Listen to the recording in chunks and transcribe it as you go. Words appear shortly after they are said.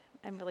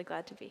I'm really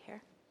glad to be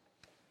here.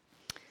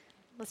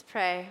 Let's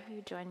pray. Will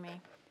you join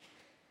me?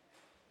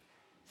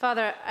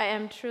 Father, I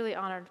am truly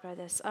honored by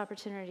this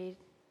opportunity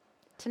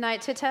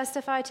tonight to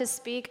testify, to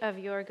speak of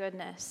your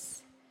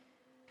goodness,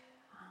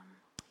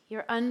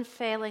 your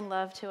unfailing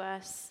love to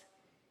us,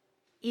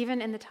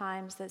 even in the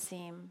times that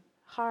seem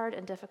hard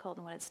and difficult,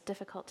 and when it's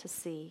difficult to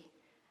see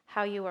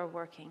how you are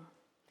working.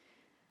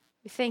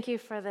 We thank you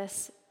for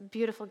this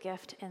beautiful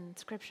gift in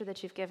Scripture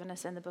that you've given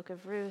us in the book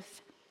of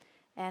Ruth,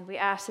 and we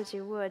ask that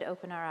you would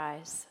open our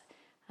eyes,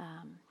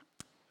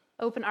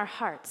 open our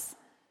hearts,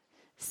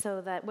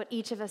 so that what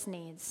each of us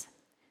needs,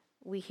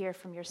 we hear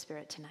from your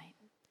Spirit tonight.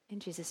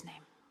 In Jesus'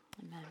 name,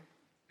 amen.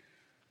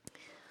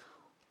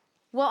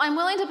 Well, I'm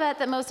willing to bet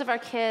that most of our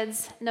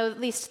kids know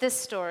at least this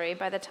story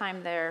by the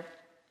time they're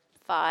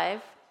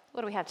 5.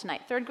 What do we have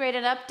tonight? 3rd grade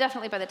and up?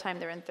 Definitely by the time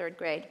they're in 3rd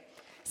grade.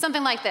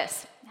 Something like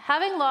this.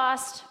 Having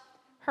lost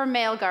her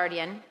male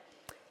guardian,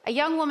 a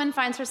young woman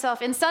finds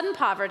herself in sudden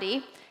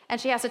poverty, and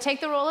she has to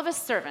take the role of a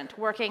servant,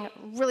 working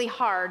really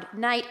hard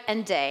night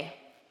and day.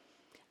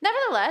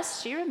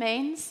 Nevertheless, she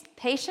remains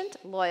patient,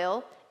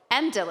 loyal,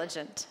 and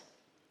diligent.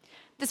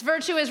 This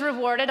virtue is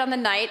rewarded on the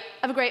night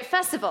of a great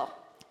festival,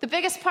 the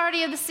biggest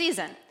party of the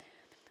season.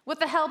 With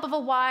the help of a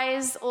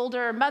wise,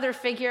 older mother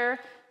figure,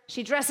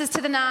 she dresses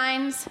to the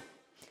nines,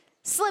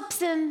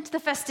 slips into the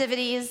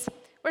festivities,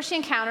 where she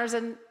encounters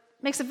and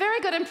makes a very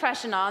good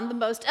impression on the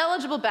most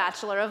eligible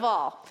bachelor of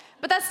all.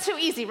 But that's too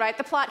easy, right?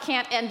 The plot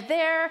can't end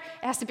there.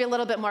 It has to be a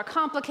little bit more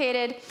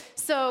complicated.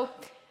 So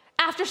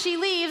after she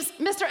leaves,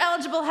 Mr.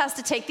 Eligible has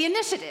to take the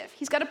initiative.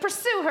 He's got to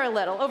pursue her a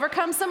little,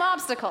 overcome some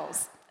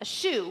obstacles. A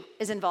shoe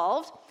is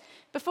involved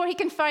before he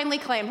can finally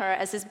claim her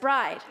as his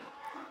bride.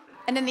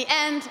 And in the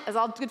end, as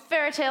all good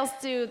fairy tales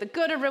do, the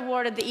good are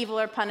rewarded, the evil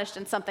are punished,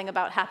 and something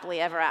about happily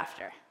ever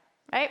after,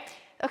 right?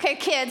 Okay,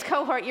 kids,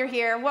 cohort, you're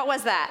here. What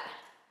was that?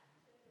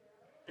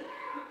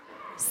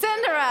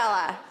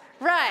 Cinderella,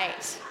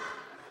 right.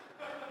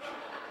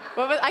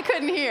 I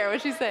couldn't hear.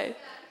 What'd she say?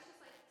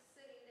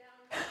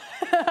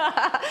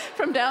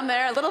 From down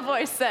there, a little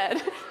voice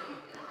said.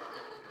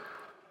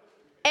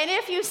 And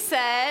if you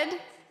said,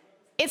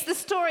 it's the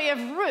story of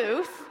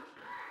Ruth,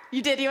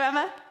 you did,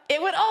 Emma?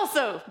 It would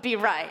also be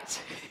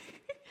right.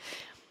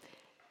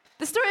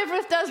 The story of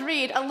Ruth does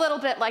read a little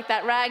bit like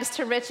that rags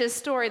to riches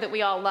story that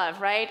we all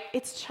love, right?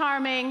 It's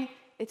charming,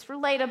 it's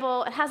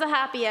relatable, it has a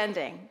happy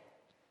ending.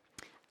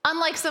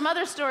 Unlike some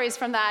other stories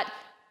from that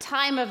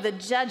time of the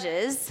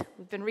Judges,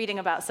 we've been reading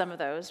about some of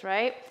those,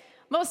 right?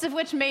 Most of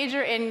which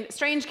major in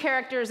strange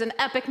characters and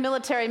epic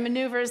military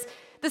maneuvers,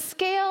 the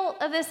scale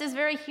of this is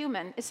very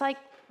human. It's like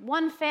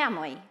one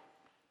family,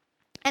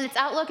 and its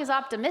outlook is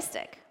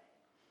optimistic.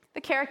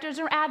 The characters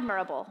are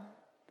admirable.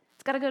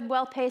 It's got a good,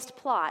 well-paced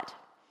plot.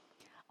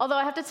 Although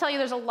I have to tell you,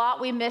 there's a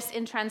lot we miss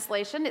in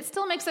translation. It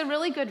still makes a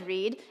really good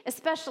read,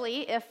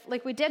 especially if,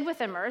 like we did with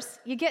Immerse,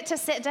 you get to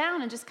sit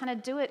down and just kind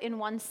of do it in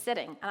one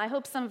sitting. And I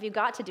hope some of you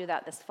got to do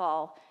that this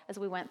fall as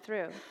we went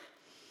through.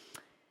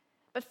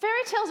 But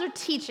fairy tales are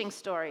teaching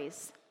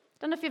stories.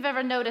 Don't know if you've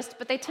ever noticed,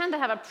 but they tend to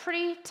have a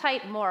pretty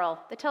tight moral.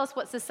 They tell us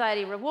what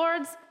society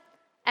rewards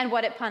and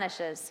what it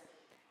punishes.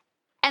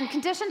 And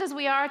conditioned as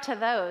we are to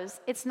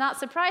those, it's not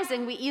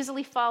surprising we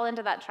easily fall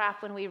into that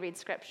trap when we read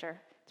Scripture.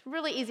 It's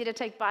really easy to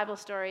take Bible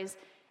stories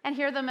and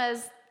hear them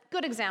as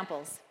good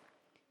examples.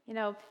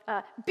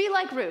 Be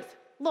like Ruth,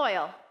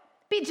 loyal.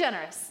 Be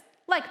generous,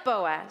 like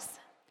Boaz.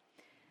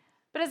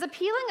 But as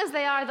appealing as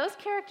they are, those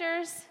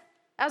characters,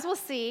 as we'll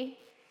see,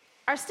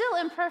 are still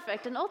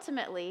imperfect, and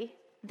ultimately,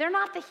 they're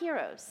not the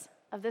heroes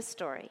of this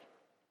story.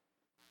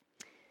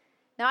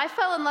 Now, I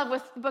fell in love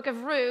with the book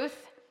of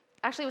Ruth.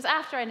 Actually, it was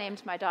after I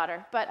named my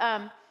daughter, but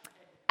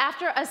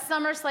after a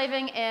summer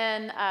slaving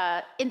in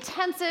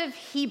intensive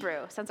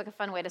Hebrew. Sounds like a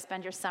fun way to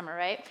spend your summer,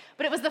 right?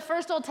 But it was the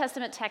first Old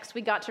Testament text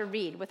we got to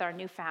read with our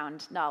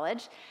newfound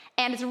knowledge,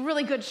 and it's a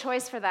really good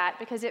choice for that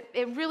because it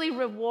really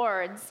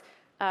rewards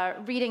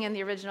reading in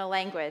the original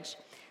language.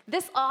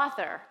 This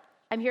author,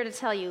 I'm here to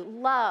tell you,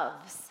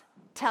 loves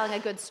telling a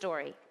good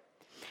story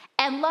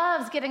and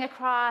loves getting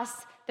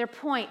across their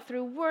point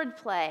through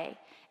wordplay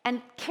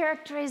and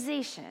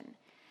characterization,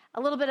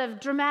 a little bit of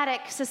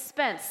dramatic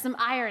suspense, some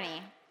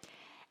irony.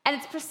 And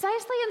it's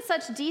precisely in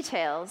such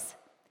details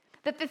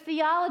that the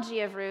theology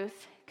of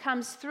Ruth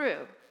comes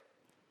through.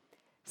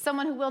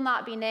 Someone who will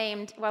not be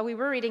named, while we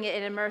were reading it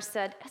in Immerse,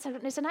 said,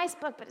 it's a nice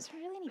book, but is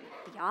there really any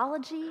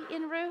theology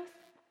in Ruth?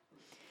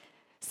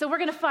 So we're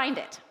going to find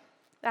it.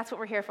 That's what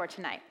we're here for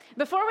tonight.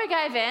 Before we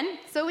dive in,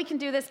 so we can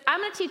do this, I'm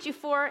going to teach you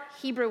 4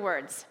 Hebrew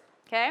words,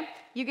 okay?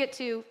 You get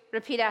to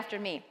repeat after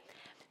me.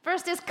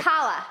 First is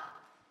kala.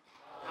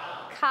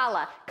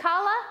 Kala.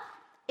 Kala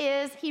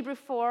is Hebrew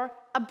for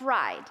a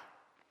bride.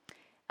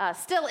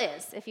 Still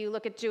is, if you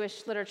look at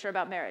Jewish literature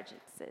about marriage.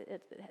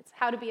 It's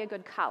how to be a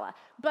good kala.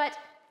 But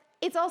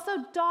it's also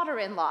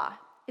daughter-in-law.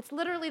 It's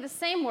literally the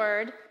same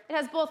word. It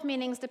has both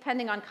meanings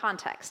depending on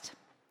context.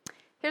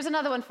 Here's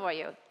another one for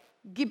you.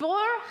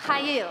 Gibor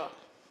Hayil.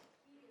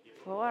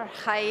 Gibor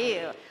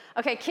Hayil.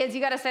 Okay, kids,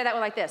 you got to say that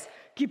one like this.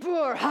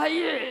 Gibor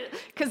Hayil.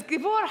 Because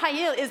Gibor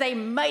Hayil is a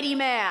mighty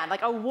man,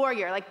 like a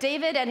warrior. Like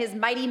David and his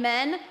mighty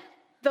men,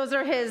 those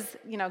are his,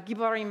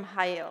 Giborim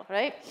Hayil,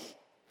 right?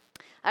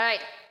 All right,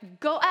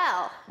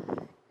 Goel.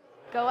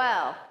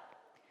 Goel.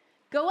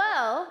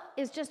 Goel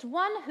is just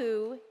one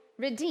who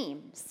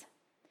redeems.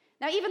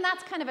 Now, even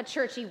that's kind of a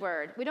churchy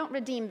word. We don't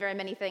redeem very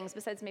many things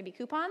besides maybe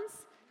coupons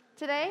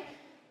today.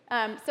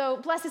 So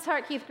bless his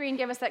heart, Keith Green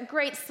gave us that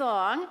great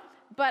song,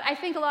 but I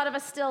think a lot of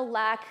us still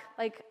lack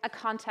like a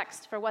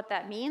context for what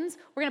that means.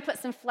 We're going to put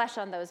some flesh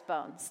on those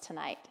bones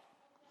tonight.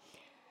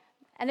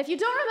 And if you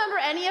don't remember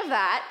any of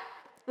that,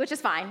 which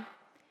is fine,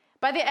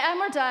 by the time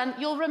we're done,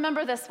 you'll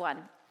remember this one,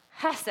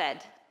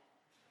 Hesed.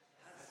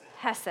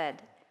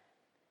 Hesed.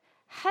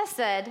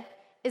 Hesed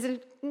is an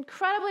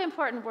incredibly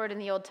important word in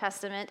the Old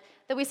Testament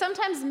that we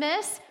sometimes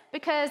miss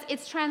because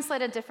it's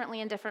translated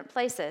differently in different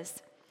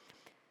places.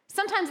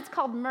 Sometimes it's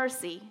called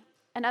mercy,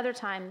 and other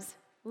times,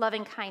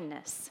 loving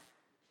kindness.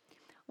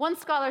 One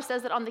scholar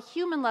says that on the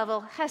human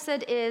level,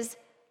 Hesed is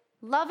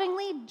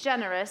lovingly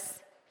generous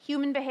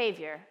human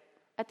behavior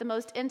at the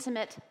most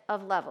intimate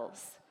of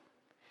levels.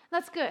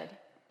 That's good,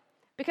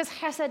 because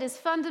Hesed is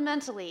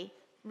fundamentally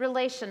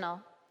relational.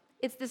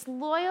 It's this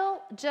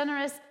loyal,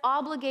 generous,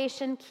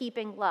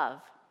 obligation-keeping love.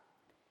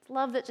 It's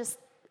love that just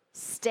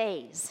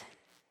stays.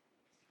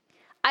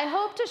 I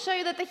hope to show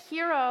you that the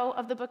hero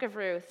of the book of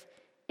Ruth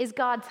is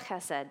God's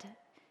Chesed,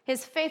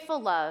 his faithful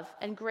love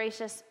and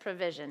gracious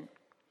provision.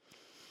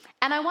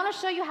 And I want to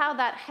show you how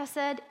that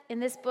Chesed in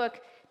this book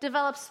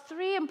develops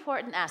three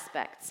important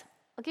aspects.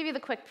 I'll give you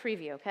the quick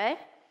preview, okay?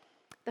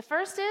 The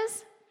first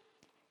is,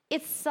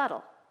 it's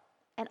subtle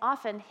and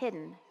often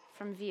hidden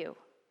from view.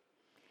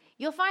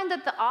 You'll find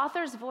that the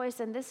author's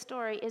voice in this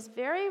story is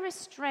very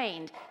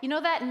restrained. You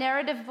know that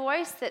narrative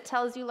voice that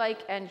tells you like,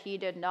 and he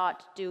did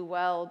not do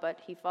well, but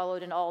he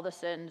followed in all the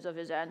sins of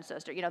his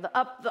ancestor. You know, the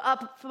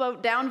up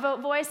vote, down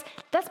vote voice?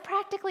 That's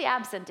practically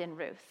absent in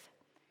Ruth.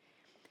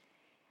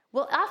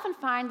 We'll often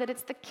find that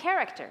it's the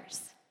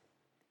characters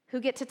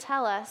who get to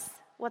tell us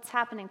what's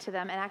happening to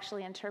them and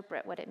actually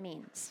interpret what it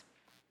means.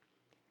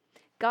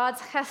 God's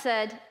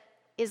chesed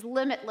is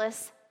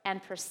limitless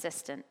and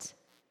persistent.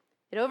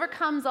 It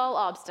overcomes all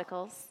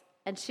obstacles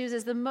and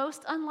chooses the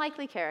most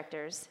unlikely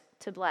characters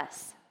to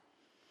bless.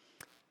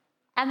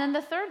 And then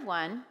the third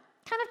one,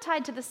 kind of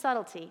tied to the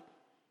subtlety,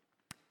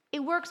 it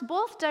works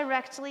both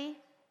directly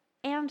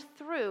and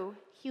through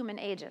human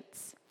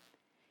agents.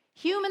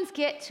 Humans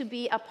get to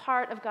be a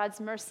part of God's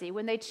mercy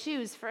when they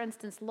choose, for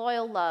instance,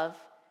 loyal love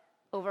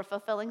over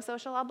fulfilling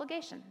social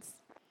obligations,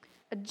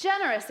 a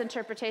generous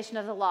interpretation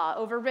of the law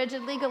over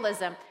rigid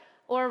legalism,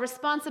 or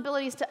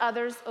responsibilities to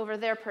others over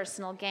their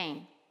personal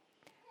gain.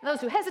 Those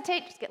who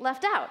hesitate just get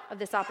left out of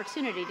this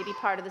opportunity to be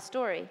part of the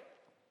story.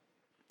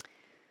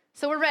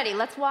 So we're ready.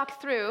 Let's walk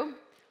through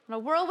on a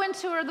whirlwind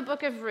tour of the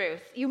book of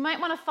Ruth. You might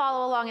want to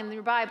follow along in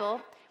your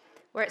Bible,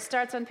 where it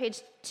starts on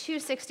page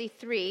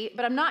 263,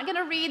 but I'm not going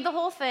to read the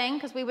whole thing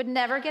because we would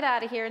never get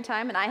out of here in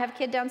time, and I have a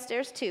kid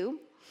downstairs too.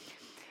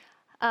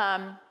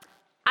 I'm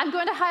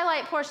going to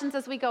highlight portions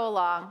as we go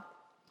along,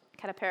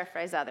 kind of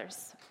paraphrase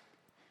others.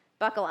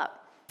 Buckle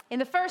up. In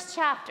the first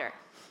chapter,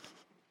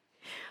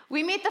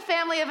 we meet the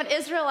family of an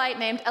Israelite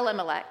named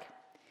Elimelech.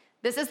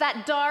 This is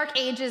that dark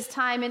ages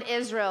time in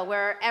Israel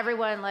where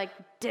everyone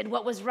did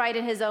what was right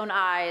in his own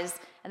eyes,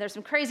 and there's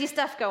some crazy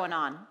stuff going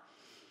on.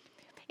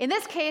 In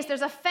this case,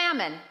 there's a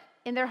famine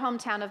in their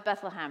hometown of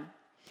Bethlehem.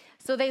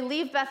 So they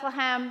leave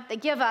Bethlehem, they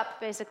give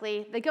up,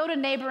 basically. They go to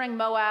neighboring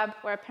Moab,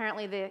 where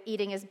apparently the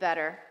eating is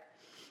better.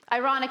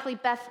 Ironically,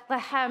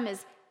 Bethlehem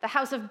is the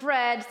house of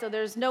bread, so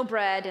there's no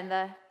bread in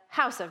the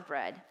house of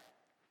bread.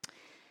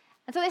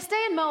 And so they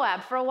stay in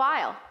Moab for a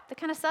while. They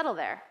kind of settle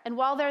there. And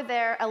while they're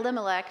there,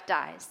 Elimelech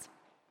dies.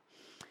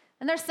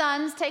 And their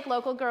sons take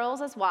local girls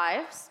as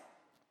wives.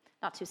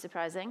 Not too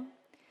surprising.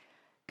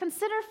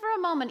 Consider for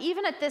a moment,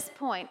 even at this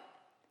point,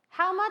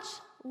 how much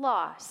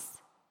loss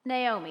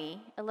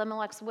Naomi,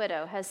 Elimelech's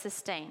widow, has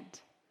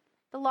sustained.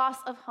 The loss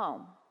of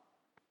home,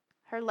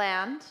 her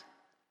land,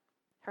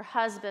 her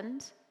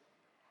husband,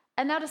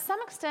 and now to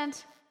some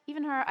extent,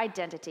 even her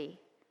identity.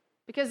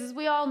 Because as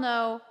we all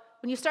know,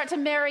 when you start to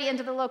marry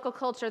into the local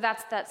culture,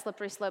 that's that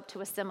slippery slope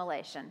to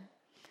assimilation.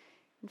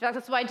 In fact,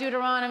 that's why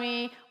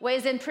Deuteronomy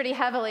weighs in pretty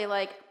heavily,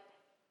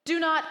 do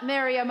not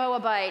marry a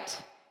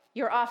Moabite.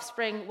 Your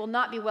offspring will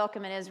not be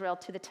welcome in Israel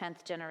to the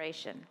 10th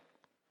generation.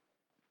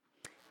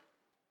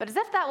 But as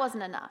if that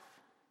wasn't enough,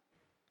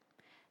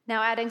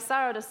 now adding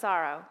sorrow to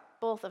sorrow,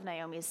 both of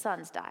Naomi's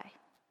sons die.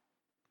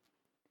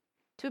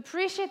 To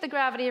appreciate the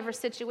gravity of her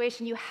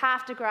situation, you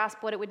have to grasp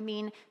what it would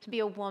mean to be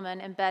a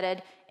woman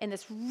embedded in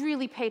this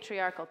really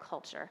patriarchal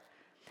culture.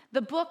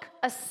 The book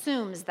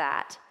assumes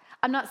that.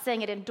 I'm not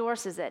saying it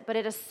endorses it, but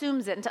it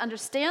assumes it. And to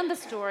understand the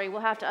story,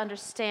 we'll have to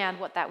understand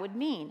what that would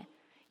mean.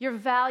 You're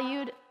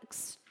valued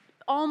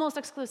almost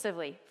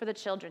exclusively for the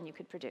children you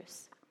could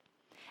produce.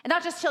 And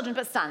not just children,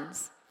 but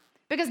sons.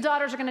 Because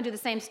daughters are going to do the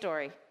same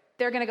story.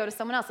 They're going to go to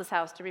someone else's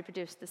house to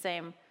reproduce the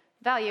same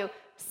value.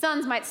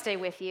 Sons might stay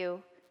with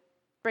you.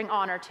 bring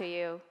honor to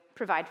you,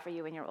 provide for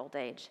you in your old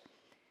age.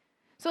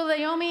 So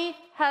Naomi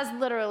has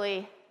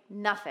literally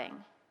nothing.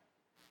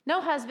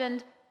 No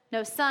husband,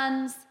 no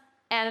sons,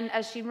 and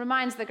as she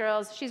reminds the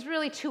girls, she's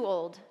really too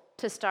old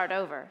to start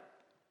over.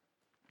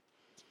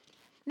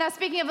 Now,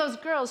 speaking of those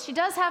girls, she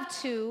does have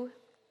 2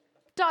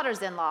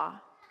 daughters-in-law,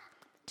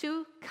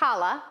 2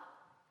 Kala,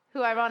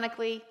 who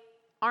ironically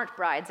aren't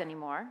brides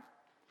anymore.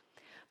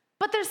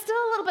 But there's still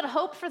a little bit of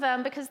hope for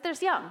them because they're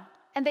young,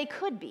 and they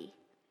could be.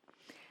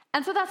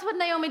 And so that's what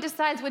Naomi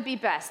decides would be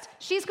best.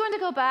 She's going to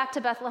go back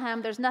to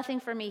Bethlehem. There's nothing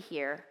for me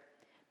here.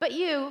 But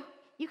you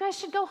guys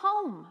should go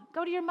home.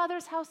 Go to your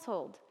mother's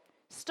household.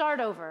 Start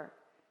over.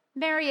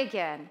 Marry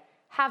again.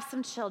 Have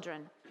some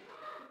children.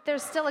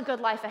 There's still a good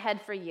life ahead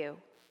for you.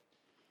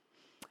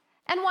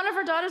 And one of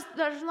her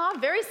daughters-in-law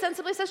very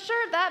sensibly says,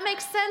 sure, that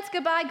makes sense.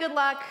 Goodbye, good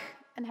luck,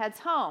 and heads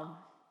home.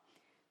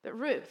 But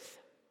Ruth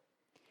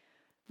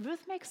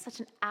makes such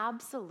an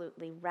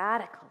absolutely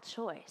radical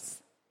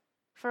choice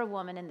for a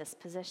woman in this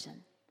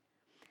position.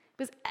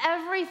 Because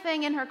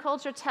everything in her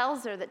culture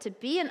tells her that to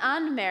be an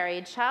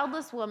unmarried,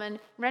 childless woman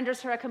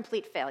renders her a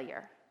complete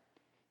failure.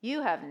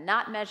 You have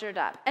not measured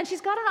up. And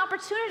she's got an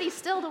opportunity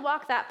still to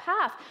walk that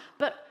path.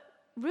 But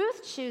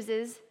Ruth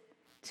chooses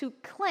to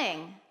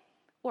cling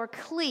or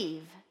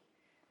cleave.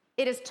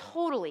 It is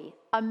totally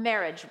a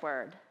marriage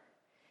word.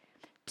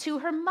 To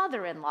her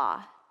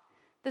mother-in-law,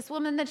 this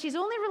woman that she's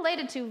only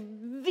related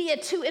to via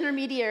 2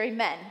 intermediary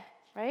men,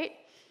 right?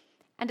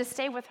 And to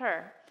stay with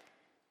her.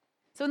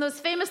 So in those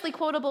famously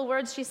quotable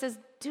words, she says,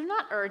 do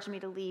not urge me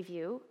to leave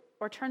you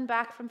or turn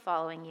back from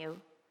following you.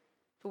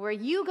 For where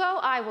you go,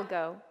 I will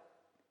go.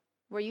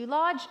 Where you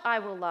lodge, I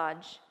will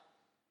lodge.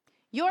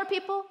 Your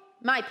people,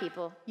 my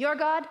people. Your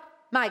God,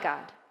 my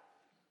God.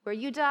 Where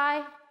you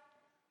die,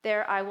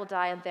 there I will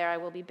die, and there I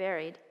will be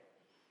buried.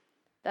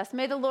 Thus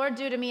may the Lord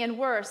do to me, and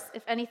worse,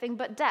 if anything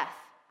but death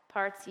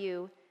parts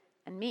you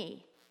and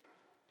me.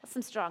 That's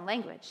some strong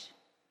language.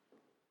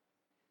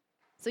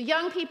 So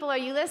young people, are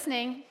you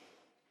listening?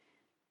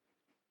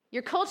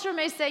 Your culture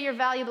may say you're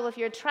valuable if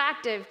you're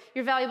attractive,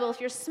 you're valuable if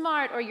you're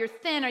smart, or you're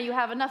thin, or you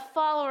have enough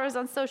followers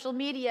on social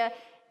media.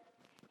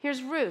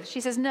 Here's Ruth. She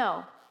says,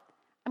 no,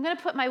 I'm going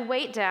to put my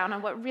weight down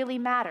on what really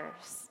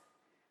matters.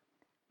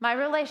 My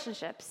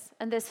relationships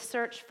and this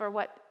search for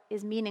what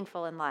is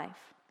meaningful in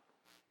life.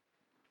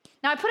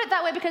 Now, I put it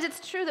that way because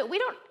it's true that we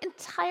don't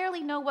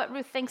entirely know what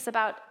Ruth thinks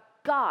about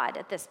God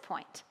at this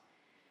point.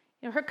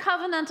 Her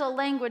covenantal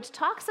language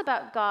talks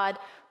about God,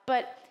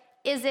 but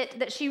is it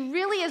that she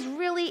really is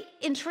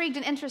intrigued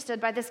and interested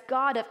by this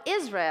God of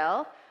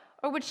Israel,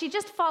 or would she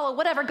just follow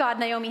whatever God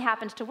Naomi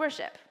happened to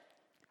worship?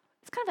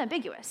 It's kind of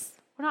ambiguous.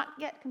 We're not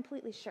yet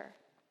completely sure.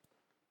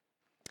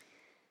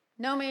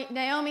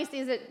 Naomi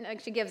sees it,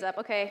 she gives up.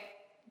 Okay,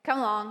 come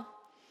along.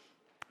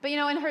 But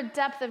in her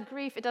depth of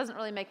grief, it doesn't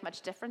really make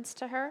much difference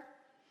to her.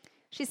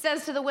 She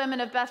says to the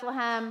women of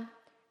Bethlehem,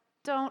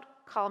 don't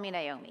call me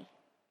Naomi.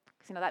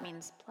 Because that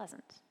means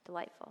pleasant,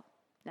 delightful.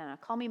 No,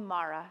 call me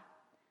Mara.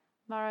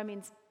 Mara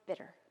means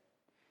bitter.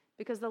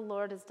 Because the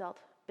Lord has dealt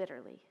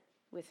bitterly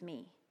with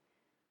me.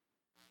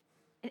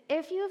 And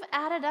if you've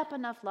added up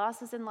enough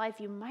losses in life,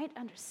 you might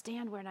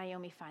understand where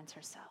Naomi finds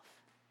herself.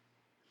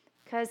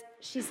 Because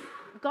she's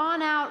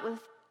gone out with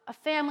a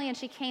family and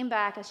she came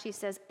back, as she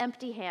says,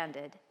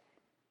 empty-handed.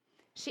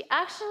 She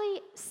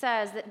actually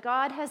says that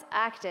God has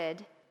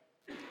acted,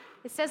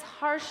 it says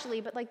harshly,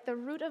 but the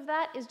root of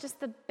that is just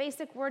the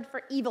basic word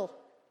for evil.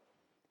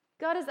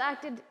 God has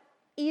acted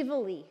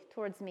evilly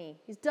towards me.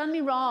 He's done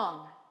me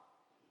wrong.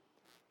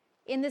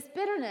 In this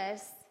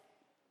bitterness,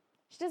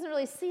 she doesn't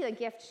really see the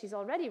gift she's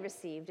already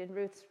received in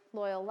Ruth's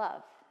loyal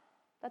love.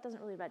 That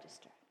doesn't really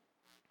register.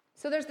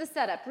 So there's the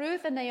setup.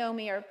 Ruth and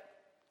Naomi are,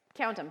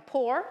 count them,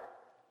 poor,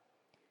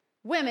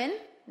 women,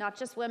 not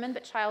just women,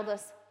 but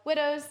childless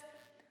widows.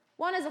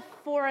 One is a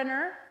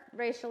foreigner,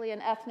 racially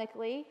and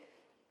ethnically,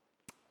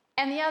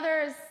 and the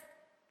other is,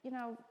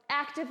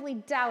 actively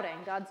doubting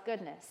God's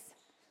goodness.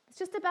 It's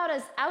just about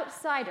as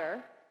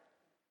outsider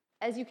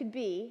as you could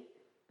be,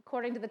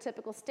 according to the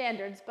typical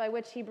standards by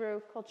which Hebrew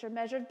culture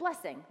measured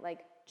blessing, like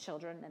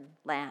children and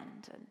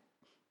land and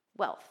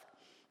wealth.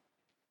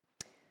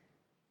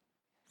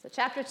 So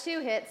chapter 2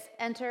 hits,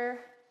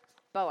 enter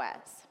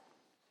Boaz.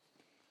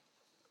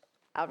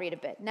 I'll read a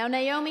bit. Now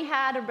Naomi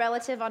had a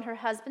relative on her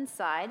husband's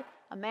side,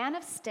 a man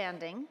of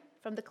standing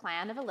from the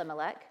clan of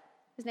Elimelech.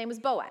 His name was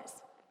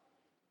Boaz.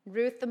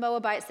 Ruth the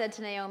Moabite said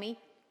to Naomi,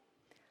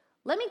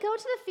 let me go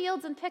to the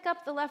fields and pick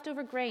up the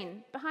leftover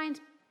grain behind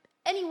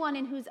anyone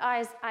in whose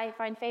eyes I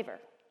find favor.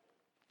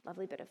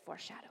 Lovely bit of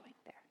foreshadowing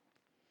there.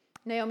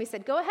 Naomi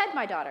said, go ahead,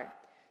 my daughter.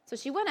 So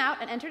she went out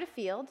and entered a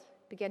field,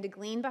 began to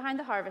glean behind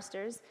the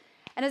harvesters,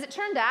 and as it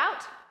turned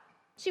out,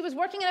 she was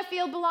working in a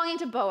field belonging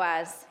to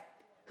Boaz,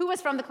 who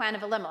was from the clan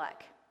of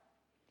Elimelech.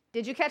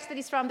 Did you catch that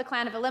he's from the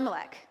clan of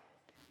Elimelech?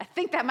 I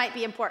think that might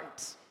be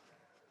important.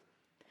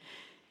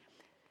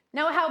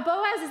 Now, how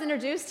Boaz is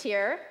introduced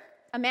here,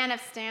 a man of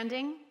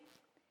standing,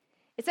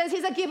 it says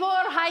he's a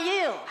Gibor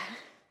Hayil.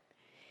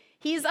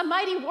 He's a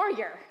mighty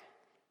warrior.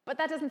 but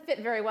that doesn't fit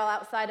very well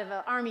outside of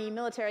an army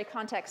military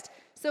context.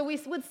 So we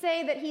would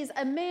say that he's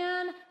a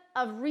man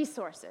of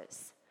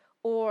resources,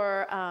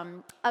 or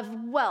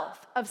of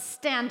wealth, of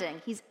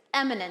standing. He's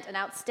eminent and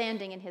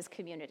outstanding in his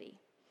community.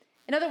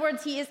 In other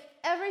words, he is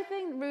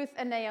everything Ruth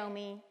and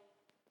Naomi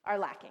are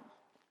lacking.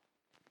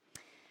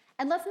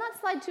 And let's not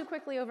slide too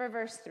quickly over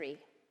verse 3.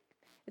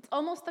 It's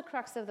almost the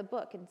crux of the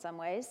book in some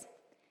ways.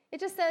 It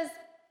just says,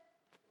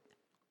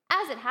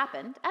 as it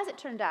happened, as it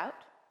turned out,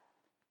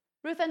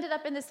 Ruth ended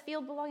up in this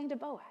field belonging to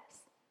Boaz.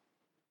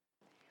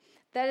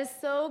 That is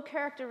so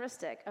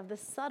characteristic of the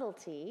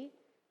subtlety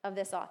of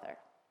this author.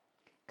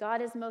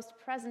 God is most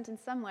present in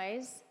some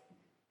ways,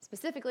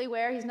 specifically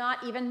where he's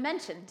not even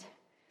mentioned.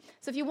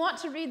 So if you want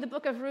to read the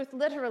book of Ruth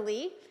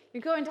literally,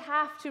 you're going to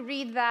have to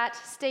read that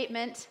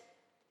statement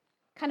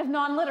kind of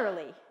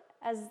non-literally,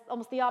 as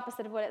almost the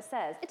opposite of what it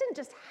says. It didn't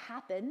just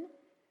happen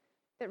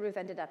that Ruth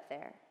ended up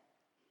there.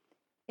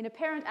 In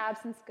apparent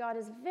absence, God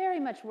is very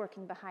much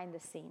working behind the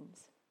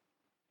scenes.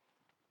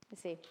 You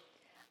see,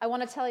 I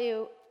want to tell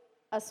you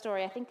a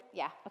story.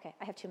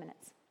 I have 2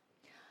 minutes.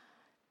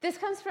 This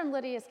comes from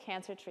Lydia's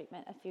cancer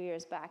treatment a few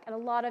years back, and a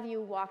lot of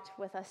you walked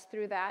with us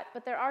through that,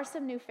 but there are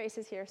some new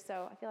faces here,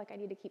 so I feel like I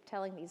need to keep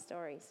telling these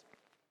stories.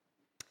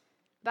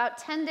 About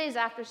 10 days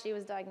after she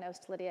was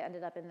diagnosed, Lydia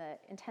ended up in the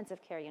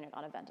intensive care unit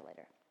on a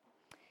ventilator.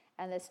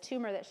 And this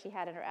tumor that she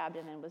had in her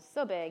abdomen was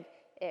so big,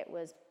 it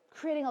was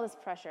creating all this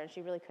pressure, and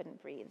she really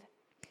couldn't breathe.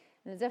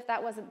 And as if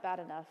that wasn't bad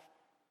enough,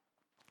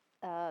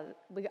 I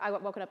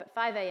got woken up at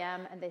 5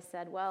 a.m., and they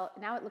said, well,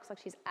 now it looks like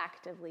she's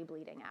actively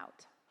bleeding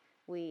out.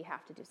 We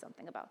have to do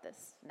something about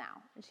this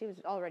now. And she was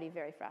already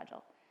very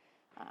fragile.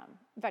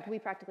 In fact, we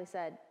practically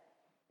said,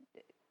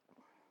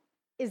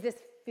 is this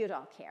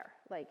futile care?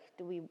 Like,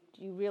 do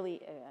you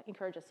really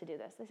encourage us to do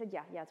this? They said,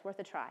 yeah, it's worth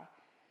a try.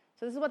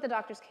 So this is what the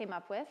doctors came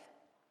up with.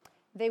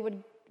 They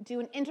would do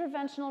an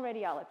interventional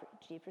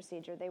radiology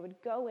procedure. They would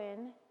go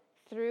in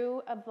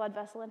through a blood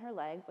vessel in her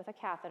leg with a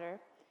catheter,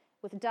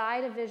 with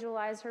dye to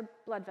visualize her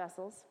blood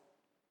vessels.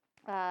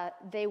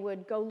 They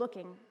would go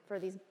looking for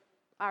these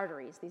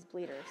arteries, these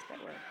bleeders that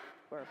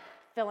were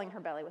filling her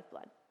belly with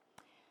blood.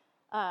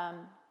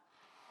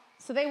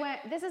 So they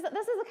went, this is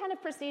the kind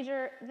of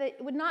procedure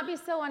that would not be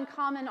so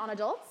uncommon on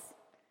adults.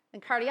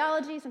 In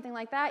cardiology, something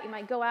like that, you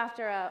might go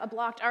after a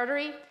blocked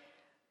artery,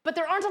 but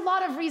there aren't a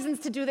lot of reasons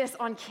to do this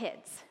on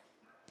kids.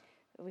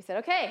 We said,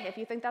 okay, if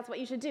you think that's what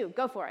you should do,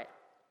 go for it.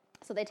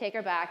 So they take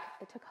her back.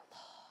 It took a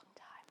long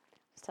time,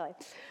 just tell you.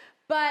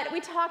 But we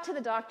talked to the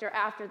doctor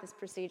after this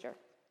procedure,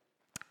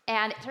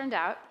 and it turned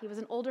out he was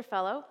an older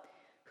fellow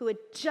who had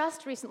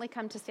just recently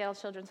come to Seattle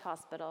Children's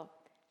Hospital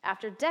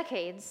after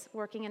decades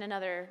working in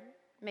another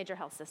major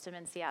health system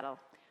in Seattle,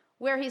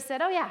 where he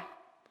said, oh yeah,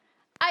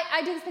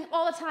 I do this thing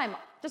all the time,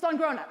 just on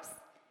grown-ups.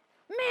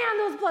 Man,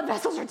 those blood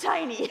vessels are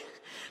tiny.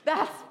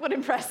 That's what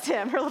impressed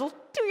him. Her little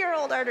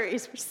 2-year-old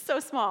arteries were so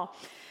small.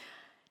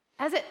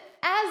 As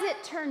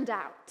it turned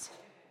out,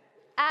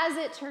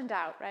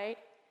 right,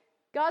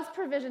 God's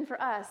provision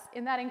for us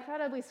in that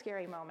incredibly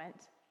scary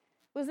moment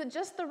was that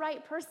just the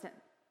right person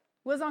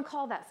was on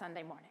call that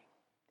Sunday morning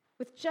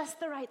with just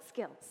the right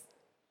skills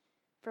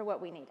for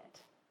what we needed.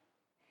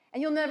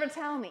 And you'll never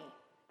tell me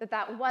that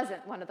that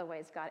wasn't one of the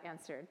ways God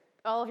answered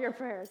all of your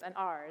prayers and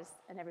ours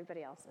and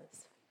everybody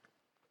else's.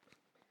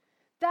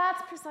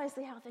 That's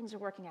precisely how things are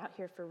working out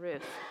here for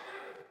Ruth.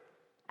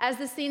 As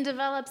the scene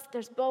develops,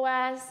 there's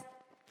Boaz,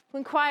 who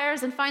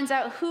inquires and finds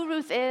out who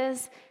Ruth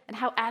is and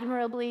how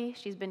admirably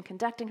she's been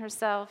conducting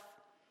herself,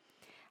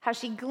 how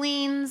she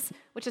gleans,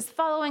 which is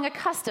following a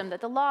custom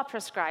that the law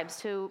prescribes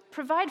to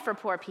provide for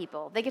poor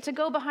people. They get to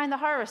go behind the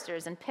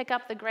harvesters and pick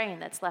up the grain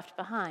that's left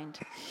behind.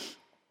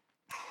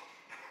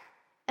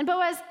 And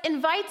Boaz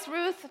invites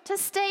Ruth to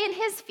stay in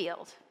his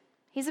field.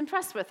 He's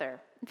impressed with her.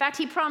 In fact,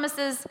 he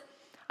promises,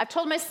 I've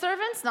told my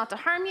servants not to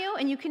harm you,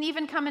 and you can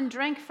even come and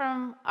drink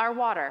from our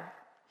water.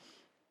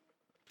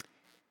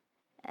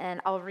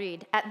 And I'll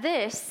read. At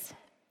this,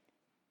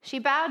 she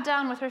bowed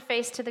down with her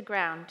face to the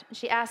ground, and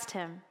she asked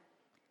him,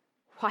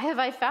 why have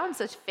I found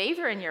such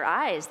favor in your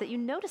eyes that you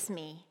notice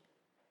me,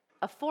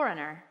 a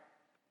foreigner?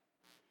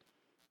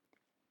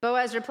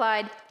 Boaz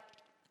replied,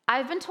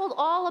 I've been told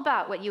all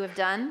about what you have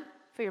done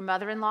for your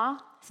mother-in-law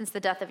since the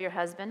death of your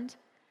husband,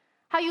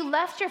 how you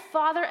left your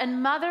father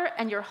and mother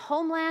and your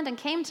homeland and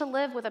came to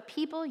live with a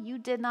people you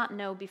did not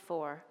know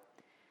before.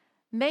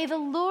 May the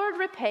Lord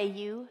repay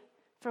you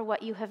for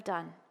what you have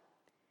done.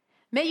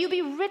 May you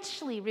be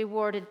richly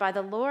rewarded by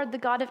the Lord, the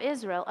God of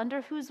Israel,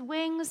 under whose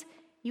wings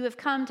you have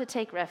come to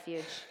take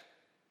refuge.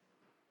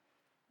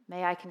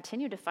 May I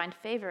continue to find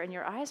favor in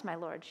your eyes, my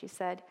Lord, she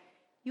said.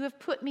 You have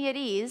put me at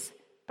ease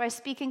by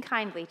speaking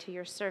kindly to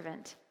your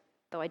servant,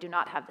 though I do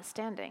not have the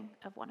standing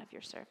of one of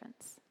your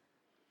servants.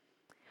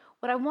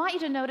 What I want you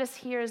to notice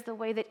here is the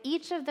way that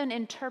each of them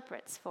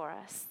interprets for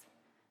us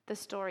the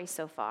story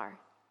so far.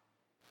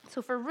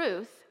 So for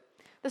Ruth,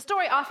 the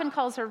story often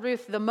calls her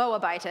Ruth the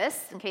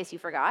Moabitess, in case you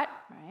forgot,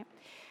 right?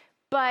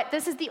 But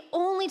this is the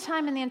only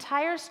time in the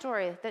entire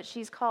story that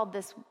she's called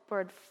this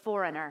word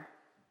foreigner.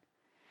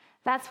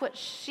 That's what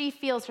she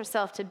feels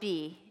herself to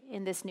be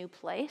in this new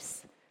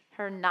place,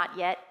 her not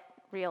yet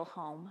real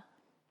home.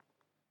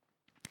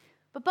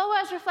 But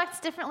Boaz reflects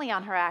differently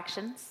on her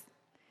actions.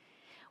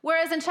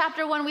 Whereas in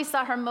chapter 1, we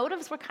saw her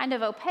motives were kind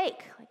of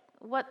opaque.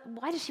 Why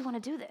does she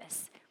want to do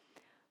this?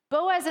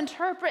 Boaz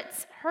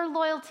interprets her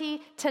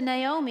loyalty to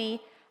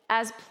Naomi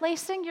as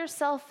placing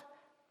yourself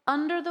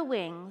under the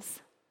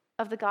wings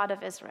of the God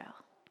of Israel.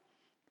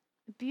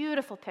 A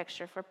beautiful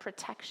picture for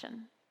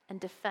protection and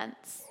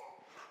defense,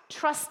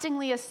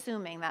 trustingly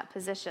assuming that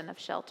position of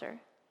shelter.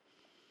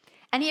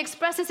 And he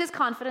expresses his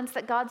confidence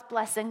that God's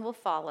blessing will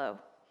follow,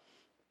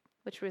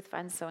 which Ruth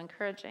finds so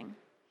encouraging.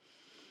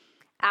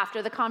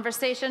 After the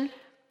conversation,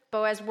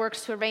 Boaz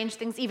works to arrange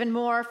things even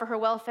more for her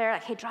welfare,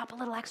 like, hey, drop a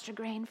little extra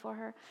grain for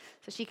her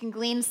so she can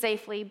glean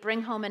safely,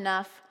 bring home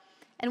enough.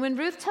 And when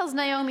Ruth tells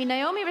Naomi,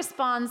 Naomi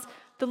responds,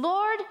 "The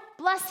Lord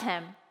bless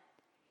him.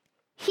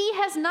 He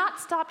has not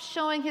stopped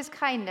showing his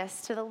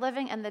kindness to the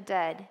living and the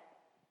dead."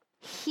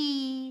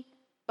 He,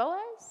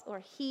 Boaz, or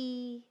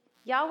he,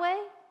 Yahweh?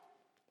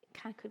 It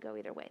kind of could go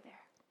either way there.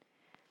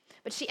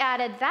 But she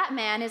added, that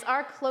man is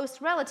our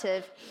close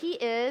relative. He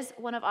is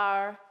one of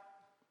our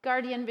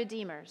guardian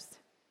redeemers.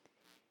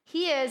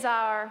 He is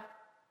our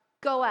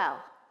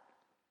Goel.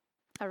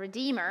 A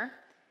redeemer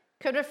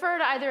could refer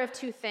to either of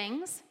two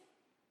things.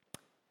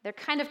 They're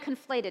kind of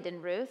conflated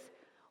in Ruth.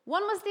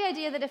 One was the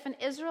idea that if an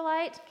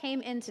Israelite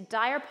came into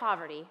dire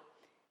poverty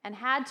and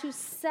had to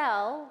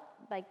sell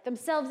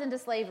themselves into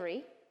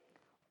slavery,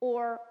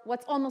 or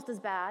what's almost as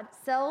bad,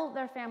 sell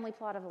their family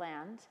plot of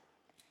land,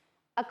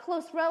 a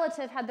close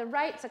relative had the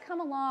right to come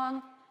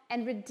along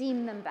and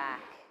redeem them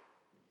back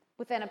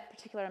within a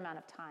particular amount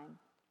of time.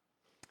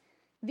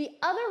 The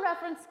other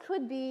reference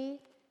could be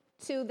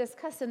to this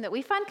custom that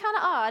we find kind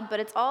of odd, but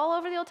it's all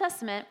over the Old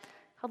Testament,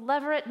 called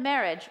levirate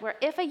marriage, where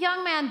if a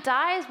young man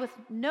dies with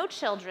no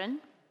children,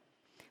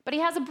 but he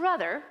has a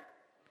brother,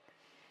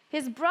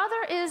 his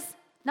brother is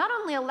not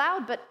only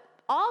allowed but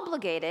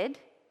obligated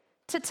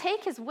to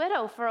take his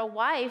widow for a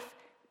wife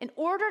in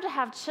order to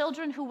have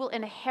children who will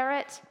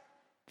inherit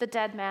the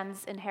dead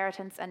man's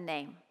inheritance and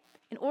name,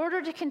 in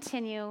order to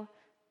continue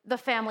the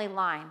family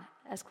line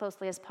as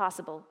closely as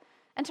possible,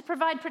 and to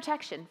provide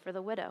protection for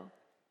the widow.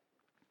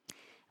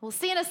 We'll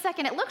see in a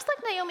second, it looks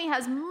like Naomi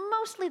has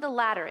mostly the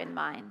latter in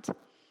mind,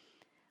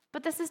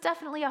 but this is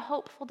definitely a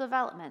hopeful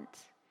development.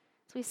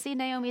 As we see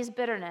Naomi's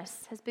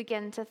bitterness has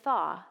begun to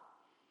thaw,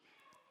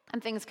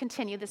 and things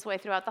continue this way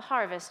throughout the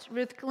harvest.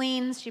 Ruth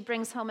gleans, she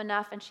brings home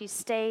enough, and she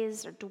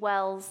stays or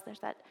dwells. There's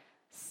that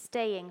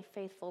staying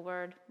faithful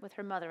word with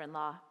her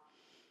mother-in-law.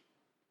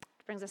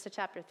 Which brings us to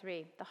chapter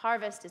 3. The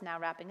harvest is now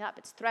wrapping up.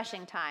 It's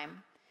threshing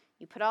time.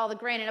 You put all the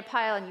grain in a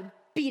pile and you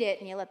beat it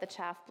and you let the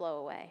chaff blow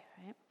away,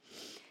 right?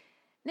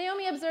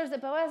 Naomi observes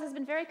that Boaz has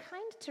been very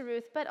kind to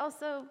Ruth, but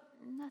also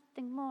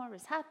nothing more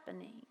is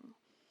happening.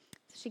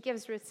 So she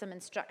gives Ruth some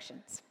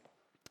instructions.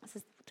 This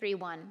is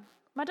 3:1.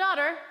 My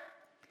daughter,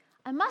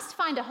 I must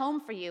find a home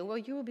for you where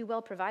you will be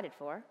well provided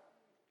for.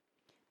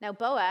 Now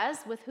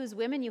Boaz, with whose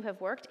women you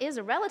have worked, is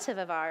a relative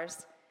of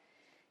ours.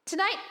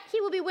 Tonight he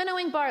will be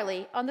winnowing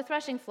barley on the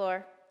threshing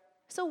floor.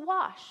 So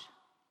wash,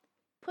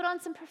 put on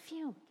some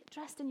perfume, get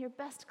dressed in your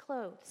best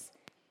clothes,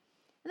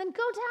 and then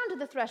go down to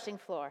the threshing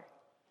floor.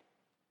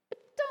 But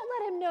don't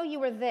let him know you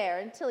were there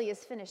until he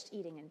has finished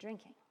eating and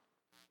drinking.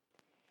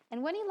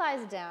 And when he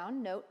lies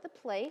down, note the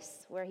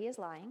place where he is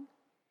lying,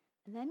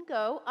 and then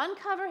go,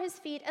 uncover his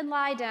feet, and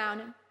lie down,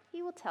 and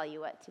he will tell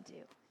you what to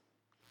do.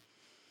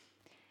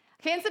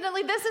 Okay,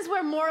 incidentally, this is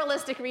where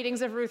moralistic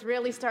readings of Ruth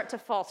really start to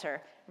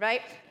falter,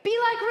 right? Be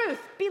like Ruth,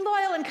 be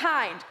loyal and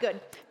kind, good.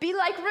 Be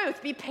like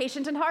Ruth, be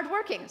patient and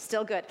hardworking,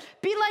 still good.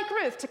 Be like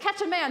Ruth, to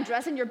catch a man,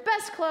 dress in your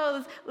best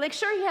clothes, make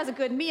sure he has a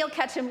good meal,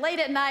 catch him late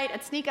at night,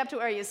 and sneak up to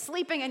where he is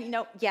sleeping, and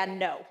no.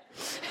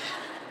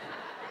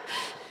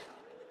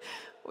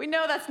 We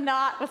know that's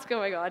not what's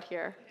going on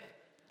here.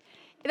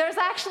 There's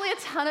actually a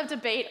ton of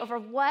debate over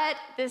what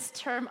this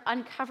term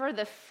uncover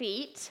the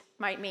feet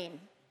might mean.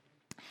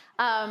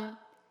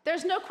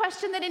 There's no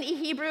question that in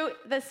Hebrew,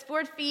 this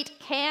word feet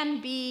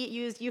can be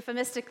used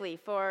euphemistically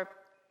for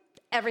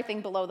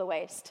everything below the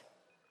waist.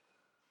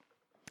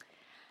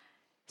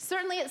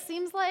 Certainly it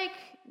seems like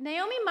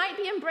Naomi might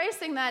be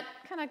embracing that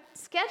kind of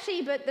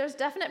sketchy, but there's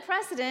definite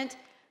precedent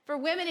for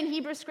women in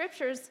Hebrew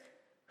scriptures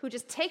who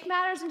just take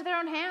matters into their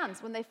own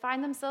hands when they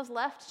find themselves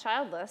left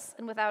childless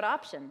and without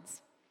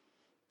options.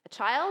 A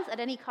child at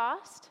any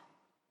cost?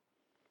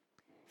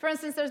 For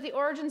instance, there's the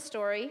origin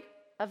story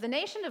of the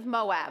nation of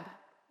Moab,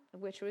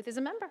 of which Ruth is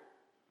a member,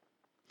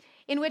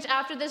 in which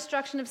after the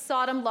destruction of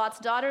Sodom, Lot's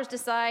daughters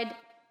decide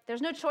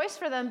there's no choice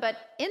for them but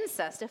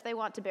incest if they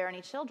want to bear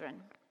any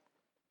children.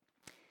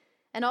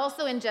 And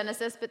also in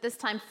Genesis, but this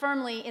time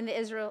firmly in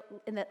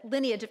the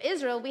lineage of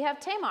Israel, we have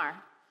Tamar.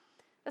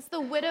 That's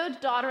the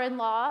widowed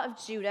daughter-in-law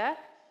of Judah,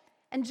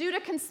 and Judah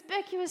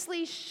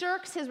conspicuously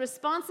shirks his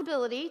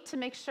responsibility to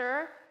make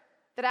sure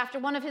that after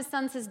one of his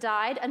sons has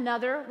died,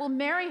 another will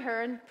marry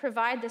her and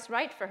provide this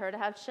right for her to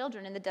have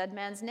children in the dead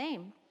man's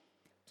name.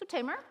 So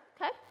Tamar,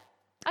 okay,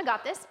 I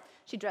got this.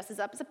 She dresses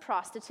up as a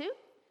prostitute.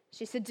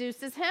 She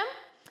seduces him,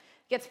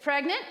 gets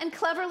pregnant, and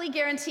cleverly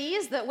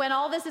guarantees that when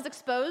all this is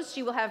exposed,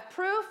 she will have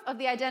proof of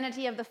the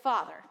identity of the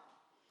father.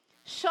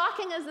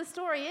 Shocking as the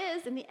story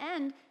is, in the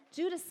end,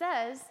 Judah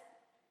says,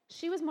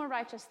 she was more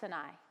righteous than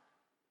I.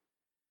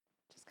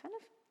 Just kind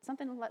of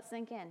something to let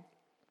sink in.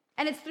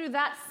 And it's through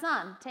that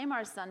son,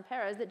 Tamar's son,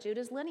 Perez, that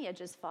Judah's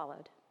lineage is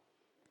followed.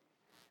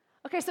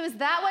 Okay, so is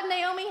that what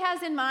Naomi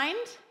has in mind?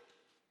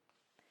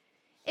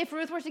 If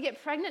Ruth were to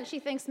get pregnant, she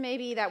thinks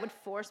maybe that would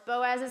force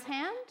Boaz's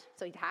hand,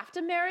 so he'd have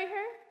to marry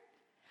her.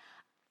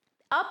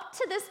 Up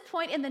to this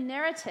point in the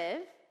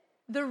narrative,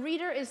 the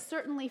reader is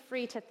certainly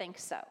free to think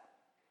so.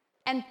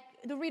 And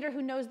the reader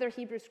who knows their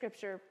Hebrew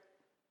scripture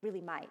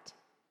really might.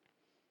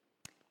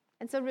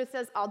 And so Ruth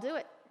says, I'll do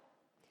it.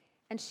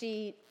 And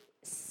she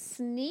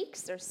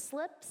sneaks or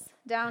slips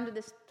down to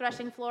this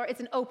threshing floor. It's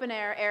an open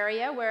air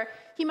area where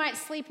he might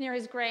sleep near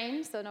his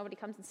grain so nobody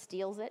comes and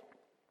steals it.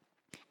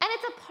 And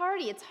it's a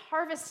party. It's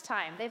harvest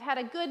time. They've had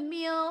a good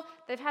meal.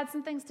 They've had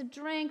some things to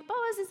drink.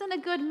 Boaz is in a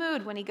good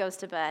mood when he goes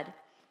to bed.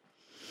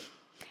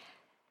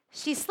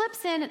 She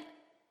slips in,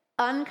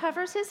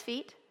 uncovers his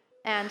feet,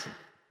 and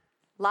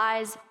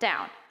lies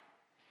down.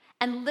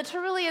 And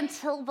literally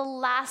until the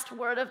last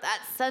word of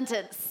that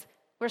sentence,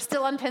 we're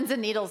still on pins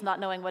and needles not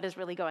knowing what is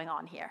really going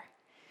on here.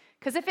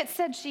 Because if it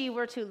said she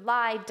were to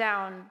lie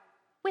down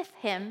with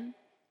him,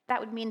 that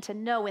would mean to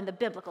know in the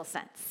biblical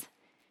sense,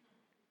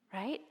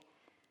 right?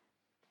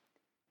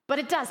 But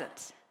it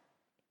doesn't.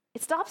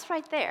 It stops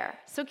right there.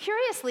 So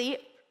curiously,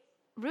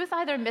 Ruth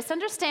either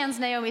misunderstands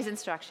Naomi's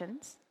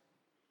instructions,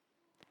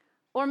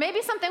 or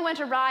maybe something went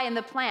awry in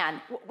the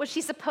plan. Was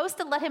she supposed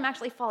to let him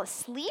actually fall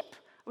asleep,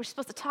 or was she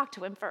supposed to talk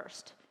to him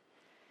first?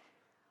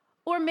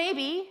 Or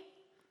maybe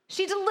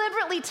she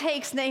deliberately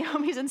takes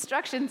Naomi's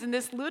instructions in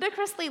this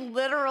ludicrously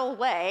literal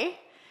way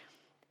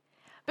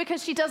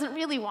because she doesn't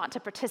really want to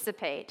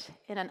participate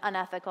in an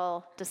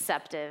unethical,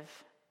 deceptive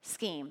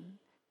scheme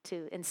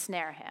to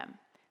ensnare him.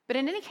 But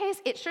in any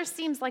case, it sure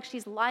seems like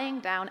she's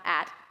lying down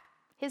at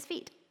his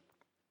feet.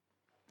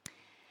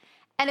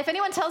 And if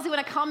anyone tells you in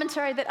a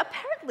commentary that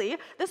apparently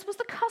this was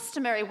the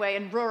customary way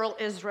in rural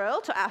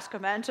Israel to ask a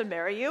man to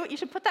marry you, you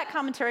should put that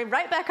commentary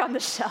right back on the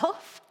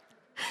shelf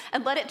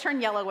and let it turn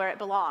yellow where it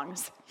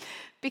belongs.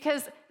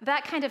 Because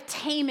that kind of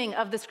taming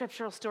of the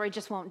scriptural story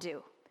just won't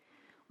do.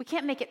 We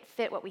can't make it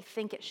fit what we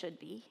think it should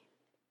be.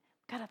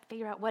 We've got to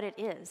figure out what it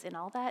is in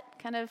all that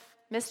kind of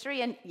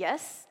mystery and,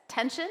 yes,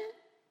 tension,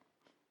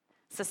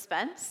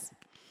 suspense.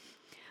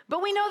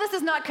 But we know this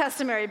is not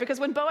customary because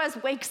when Boaz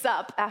wakes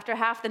up after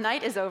half the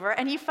night is over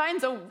and he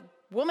finds a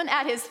woman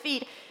at his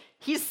feet,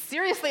 he's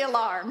seriously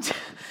alarmed.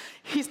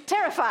 He's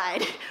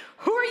terrified.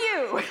 Who are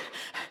you?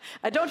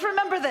 I don't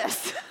remember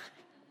this.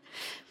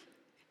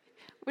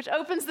 Which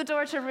opens the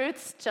door to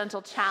Ruth's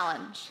gentle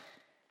challenge.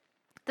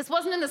 This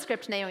wasn't in the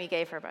script Naomi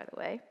gave her, by the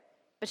way,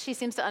 but she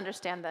seems to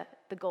understand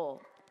the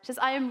goal. She says,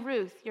 I am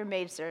Ruth, your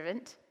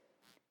maidservant,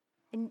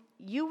 and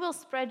you will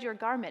spread your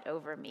garment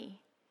over me.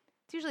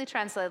 It's usually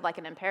translated like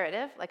an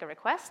imperative, like a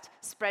request.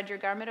 Spread your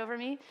garment over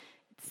me.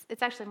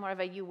 It's actually more of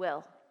a you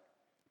will.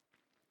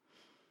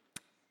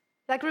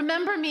 Like,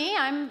 remember me,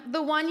 I'm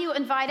the one you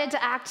invited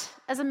to act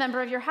as a member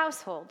of your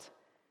household.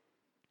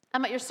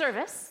 I'm at your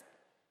service.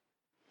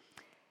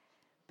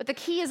 But the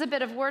key is a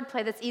bit of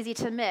wordplay that's easy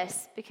to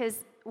miss because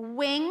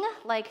wing,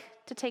 like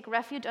to take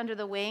refuge under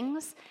the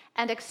wings,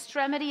 and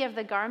extremity of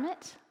the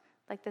garment,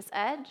 like this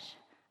edge,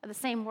 are the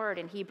same word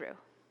in Hebrew.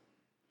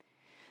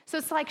 So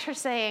it's like her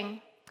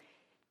saying,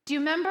 do you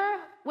remember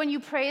when you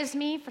praised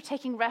me for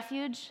taking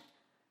refuge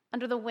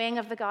under the wing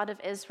of the God of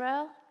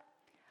Israel?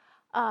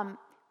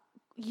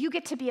 You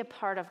get to be a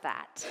part of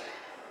that.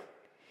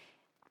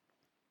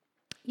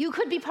 You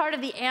could be part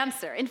of the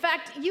answer. In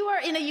fact, you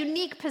are in a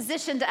unique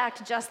position to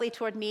act justly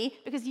toward me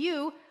because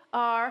you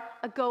are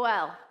a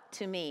goel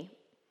to me.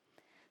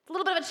 It's a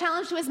little bit of a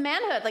challenge to his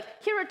manhood. Like,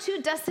 here are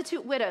two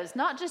destitute widows,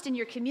 not just in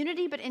your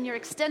community, but in your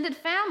extended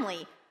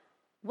family.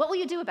 What will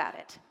you do about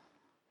it?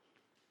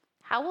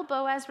 How will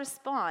Boaz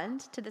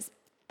respond to this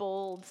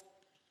bold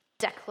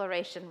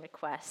declaration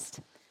request?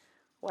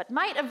 What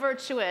might a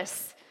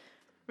virtuous,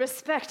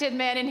 respected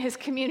man in his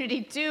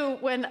community do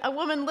when a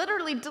woman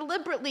literally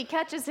deliberately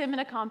catches him in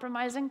a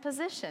compromising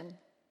position?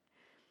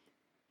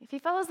 If he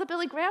follows the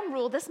Billy Graham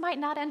rule, this might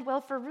not end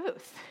well for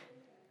Ruth.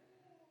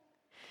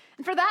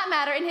 And for that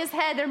matter, in his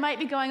head, there might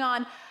be going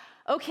on,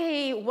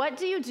 okay, what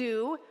do you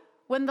do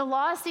when the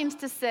law seems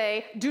to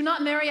say, do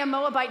not marry a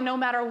Moabite no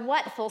matter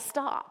what, full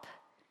stop?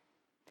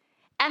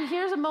 And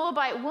here's a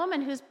Moabite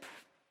woman who's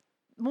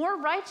more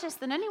righteous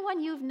than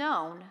anyone you've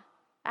known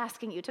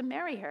asking you to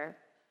marry her.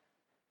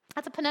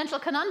 That's a potential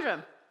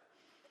conundrum.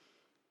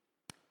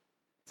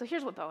 So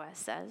here's what Boaz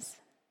says.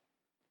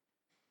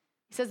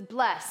 He says,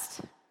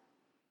 blessed.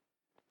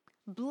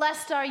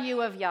 Blessed are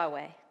you of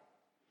Yahweh.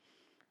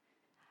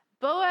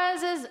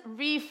 Boaz's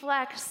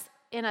reflex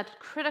in a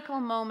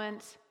critical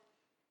moment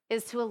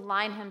is to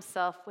align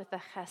himself with the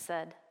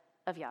chesed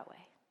of Yahweh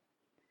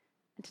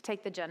and to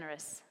take the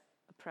generous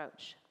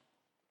approach.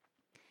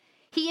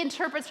 He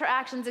interprets her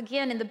actions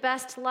again in the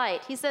best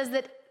light. He says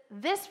that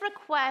this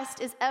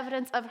request is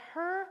evidence of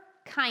her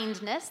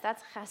kindness,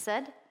 that's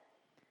chesed,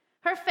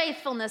 her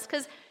faithfulness,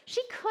 because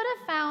she could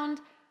have found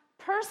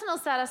personal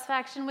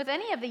satisfaction with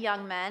any of the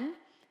young men,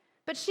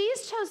 but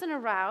she's chosen a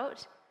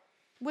route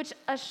which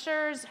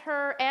assures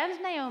her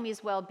and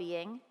Naomi's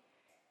well-being,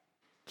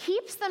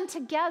 keeps them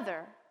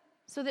together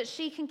so that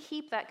she can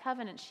keep that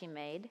covenant she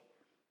made,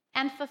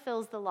 and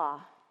fulfills the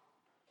law.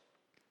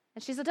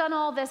 And she's done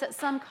all this at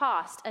some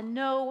cost and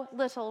no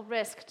little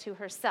risk to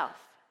herself.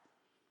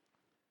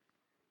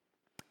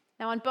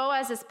 Now on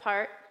Boaz's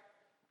part,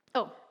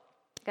 I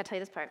gotta tell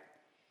you this part.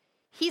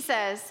 He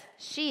says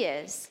she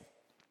is,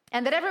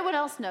 and that everyone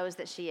else knows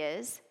that she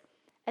is,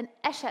 an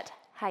Eshet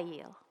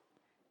Hayil.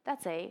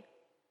 That's a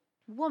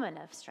woman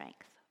of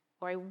strength,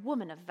 or a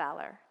woman of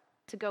valor,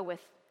 to go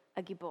with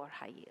a Gibor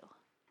Hayil.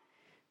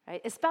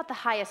 Right? It's about the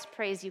highest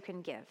praise you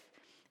can give.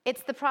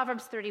 It's the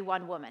Proverbs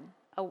 31 woman,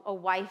 a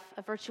wife,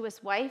 a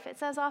virtuous wife, it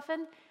says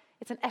often.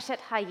 It's an Eshet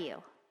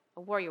Hayil,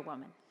 a warrior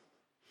woman.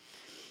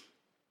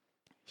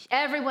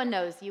 Everyone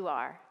knows you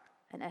are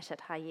an Eshet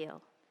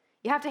Hayil.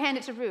 You have to hand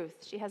it to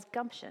Ruth. She has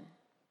gumption.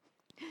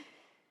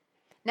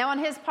 Now, on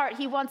his part,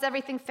 he wants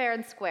everything fair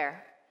and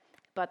square.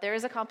 But there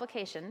is a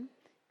complication.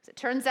 It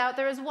turns out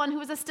there is one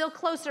who is a still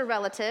closer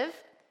relative,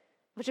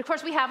 which, of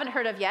course, we haven't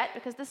heard of yet,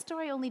 because the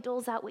story only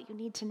doles out what you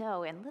need to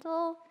know in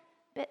little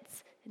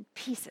bits and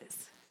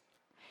pieces.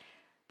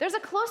 There's a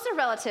closer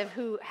relative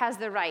who has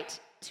the right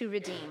to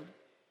redeem.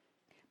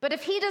 But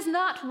if he does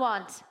not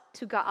want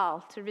to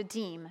Gaal, to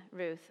redeem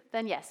Ruth,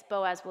 then yes,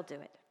 Boaz will do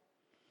it.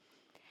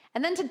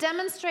 And then to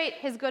demonstrate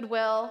his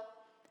goodwill,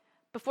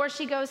 before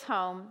she goes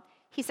home,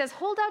 he says,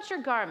 hold out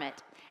your garment.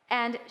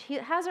 And he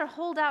has her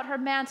hold out her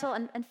mantle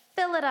and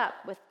fill it up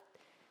with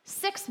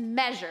 6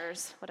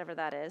 measures, whatever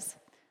that is,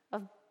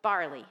 of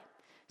barley.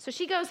 So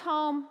she goes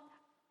home,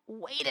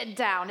 weighted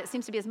down. It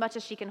seems to be as much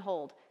as she can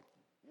hold.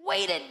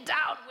 Weighted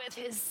down with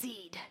his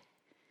seed.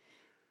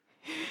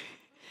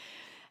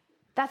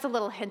 That's a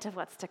little hint of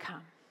what's to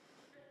come.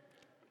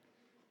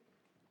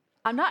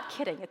 I'm not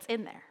kidding, it's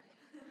in there.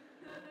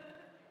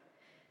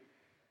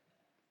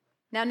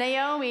 Now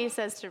Naomi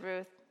says to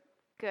Ruth,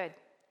 good,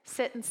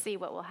 sit and see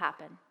what will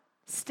happen.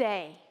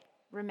 Stay,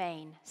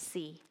 remain,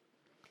 see.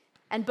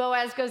 And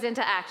Boaz goes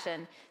into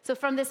action. So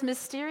from this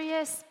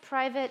mysterious,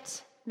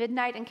 private,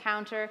 midnight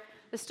encounter,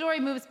 the story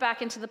moves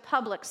back into the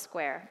public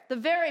square, the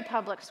very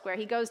public square.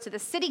 He goes to the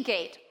city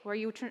gate where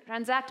you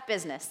transact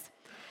business.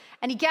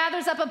 And he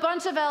gathers up a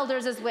bunch of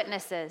elders as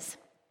witnesses.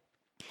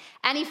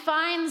 And he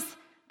finds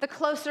the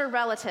closer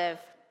relative.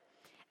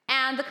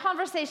 And the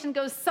conversation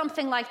goes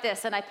something like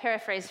this, and I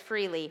paraphrase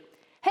freely.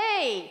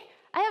 Hey,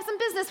 I have some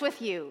business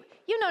with you.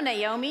 You know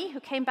Naomi, who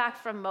came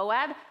back from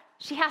Moab.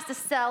 She has to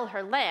sell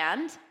her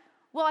land.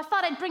 Well, I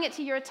thought I'd bring it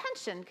to your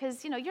attention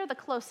because, you're the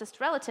closest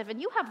relative and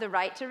you have the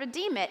right to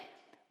redeem it.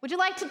 Would you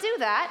like to do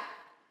that?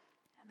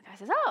 And the guy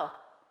says, oh,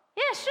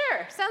 yeah,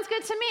 sure. Sounds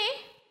good to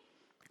me.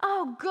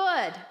 Oh,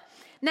 good.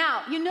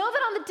 Now, you know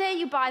that on the day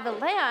you buy the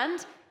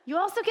land, you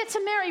also get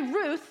to marry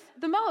Ruth,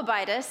 the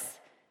Moabitess,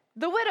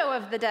 the widow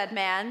of the dead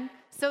man,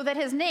 so that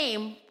his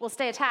name will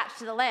stay attached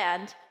to the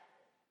land.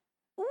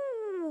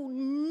 Ooh,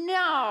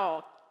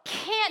 no,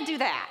 can't do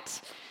that.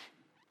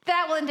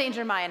 That will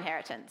endanger my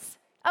inheritance.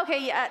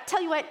 Okay,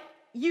 tell you what,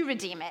 you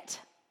redeem it.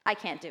 I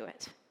can't do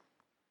it.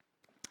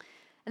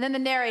 And then the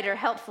narrator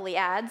helpfully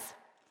adds,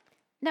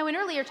 now in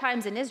earlier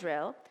times in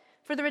Israel,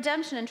 for the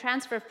redemption and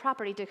transfer of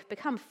property to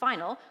become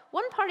final,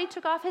 one party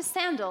took off his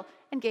sandal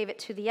and gave it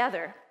to the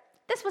other.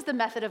 This was the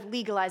method of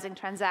legalizing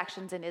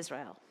transactions in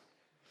Israel.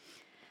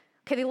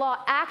 Okay, the law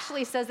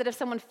actually says that if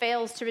someone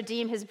fails to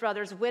redeem his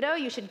brother's widow,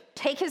 you should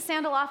take his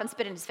sandal off and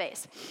spit in his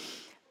face.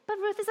 But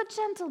Ruth is a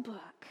gentle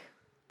book.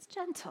 It's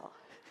gentle.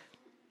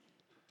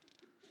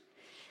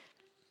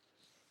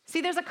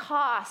 See, there's a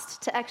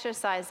cost to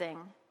exercising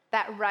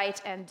that right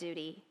and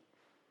duty.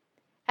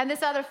 And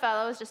this other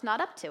fellow is just not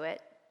up to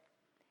it.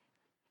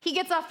 He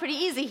gets off pretty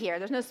easy here.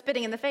 There's no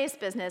spitting in the face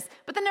business.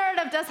 But the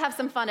narrative does have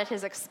some fun at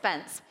his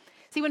expense.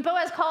 See, when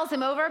Boaz calls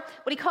him over,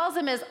 what he calls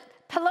him is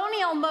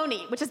Peloni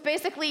Almoni, which is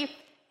basically,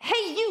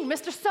 hey, you,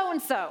 Mr.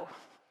 So-and-so.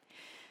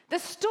 The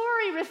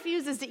story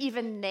refuses to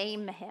even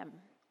name him.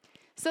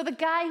 So the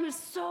guy who's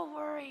so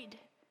worried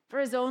for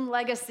his own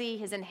legacy,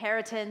 his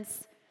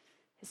inheritance,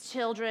 his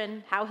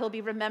children, how he'll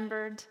be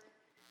remembered,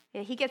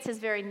 he gets his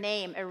very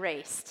name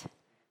erased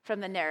from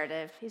the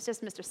narrative. He's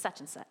just Mr. Such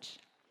and Such.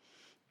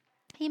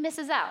 He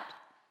misses out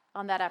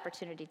on that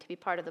opportunity to be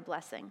part of the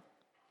blessing.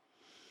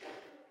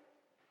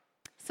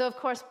 So, of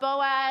course,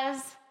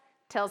 Boaz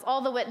tells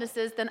all the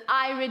witnesses, then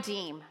I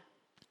redeem.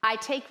 I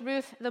take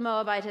Ruth the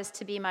Moabitess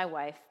to be my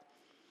wife.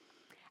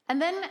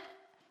 And then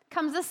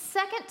comes the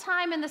second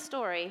time in the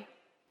story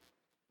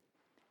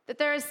that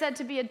there is said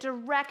to be a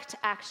direct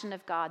action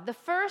of God. The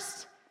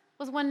first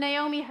was when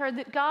Naomi heard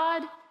that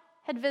God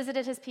had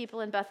visited his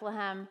people in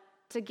Bethlehem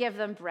to give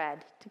them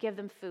bread, to give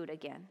them food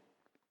again.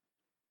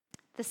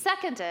 The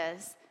second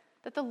is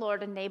that the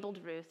Lord enabled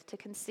Ruth to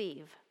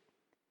conceive.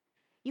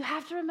 You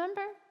have to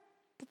remember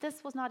that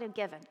this was not a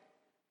given.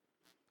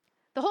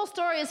 The whole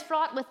story is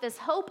fraught with this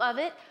hope of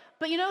it,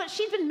 but you know what?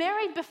 She'd been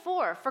married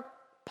before for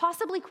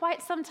possibly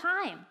quite some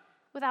time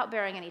without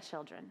bearing any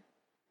children.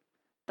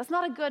 That's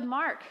not a good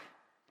mark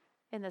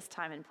in this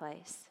time and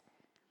place.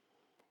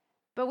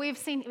 But we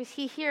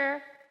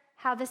hear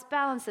how this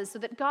balances so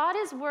that God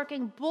is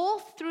working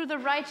both through the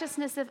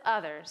righteousness of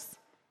others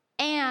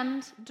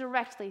and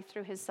directly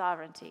through his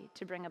sovereignty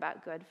to bring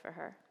about good for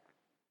her.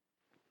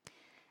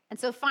 And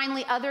so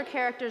finally, other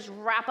characters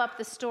wrap up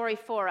the story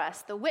for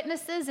us. The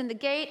witnesses in the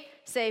gate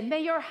say,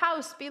 "May your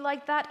house be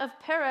like that of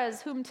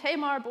Perez, whom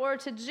Tamar bore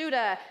to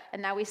Judah."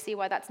 And now we see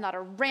why that's not a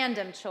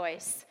random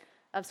choice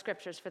of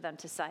scriptures for them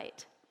to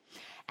cite.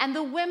 And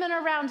the women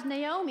around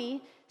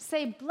Naomi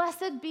say,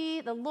 "Blessed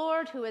be the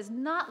Lord who has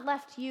not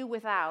left you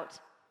without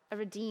a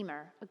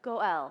redeemer, a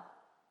Goel,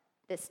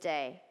 this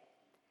day."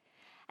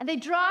 And they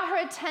draw her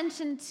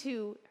attention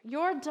to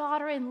your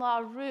daughter-in-law,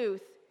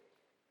 Ruth,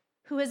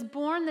 who has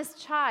borne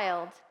this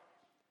child,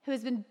 who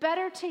has been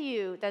better to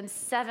you than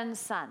 7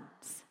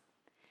 sons.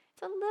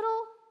 It's a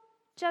little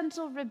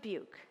gentle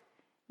rebuke.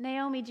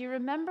 Naomi, do you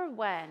remember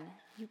when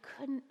you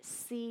couldn't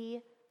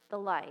see the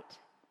light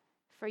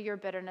for your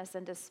bitterness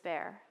and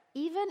despair?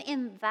 Even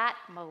in that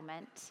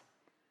moment,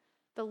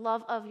 the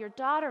love of your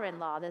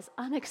daughter-in-law, this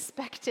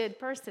unexpected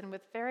person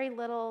with very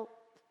little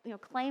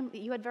claim,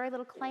 you had very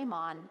little claim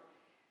on,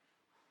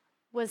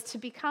 was to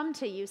become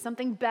to you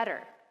something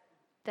better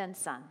than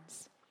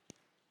sons.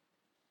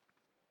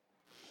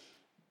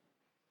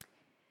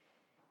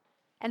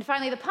 And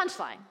finally, the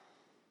punchline.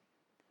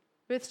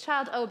 Ruth's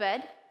child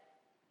Obed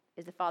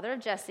is the father of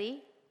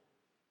Jesse,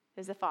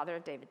 who's the father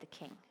of David the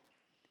king.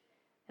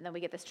 And then we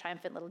get this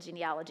triumphant little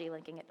genealogy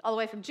linking it all the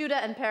way from Judah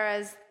and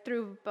Perez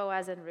through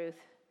Boaz and Ruth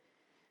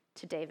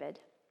to David.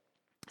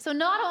 So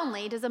not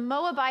only does a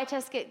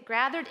Moabitess get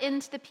gathered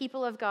into the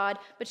people of God,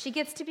 but she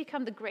gets to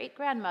become the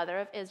great-grandmother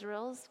of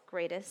Israel's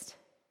greatest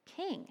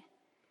king,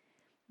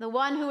 the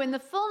one who in the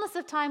fullness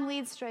of time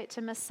leads straight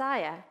to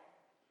Messiah.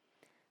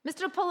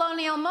 Mr.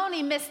 Poloni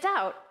Almoni missed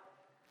out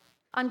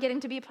on getting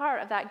to be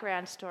part of that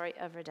grand story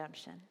of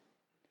redemption.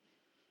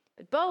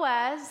 But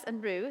Boaz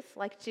and Ruth,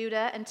 like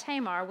Judah and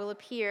Tamar, will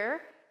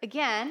appear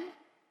again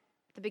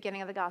at the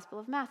beginning of the Gospel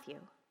of Matthew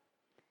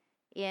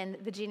in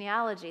the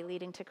genealogy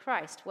leading to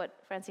Christ,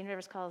 what Francine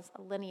Rivers calls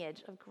a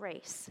lineage of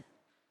grace.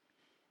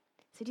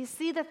 So do you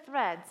see the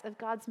threads of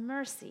God's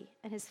mercy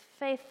and his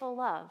faithful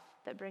love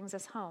that brings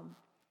us home?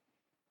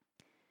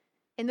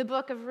 In the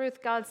book of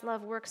Ruth, God's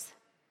love works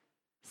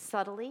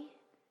subtly,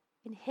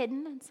 in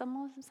hidden and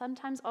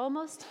sometimes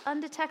almost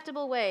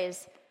undetectable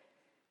ways.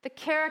 The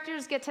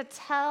characters get to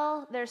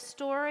tell their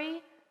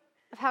story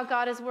of how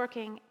God is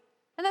working,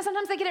 and then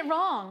sometimes they get it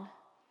wrong.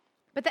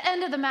 But the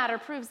end of the matter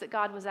proves that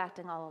God was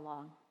acting all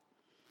along.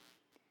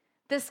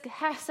 This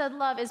Hesed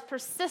love is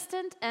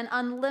persistent and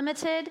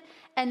unlimited,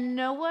 and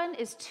no one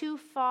is too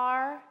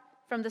far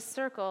from the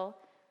circle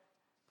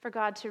for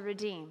God to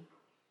redeem.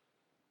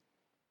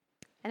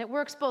 And it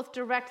works both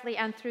directly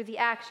and through the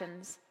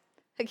actions.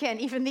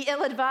 Again, even the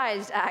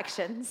ill-advised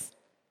actions,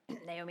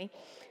 Naomi,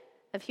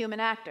 of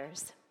human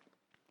actors.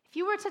 If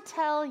you were to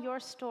tell your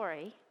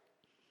story,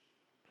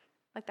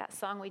 like that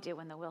song we do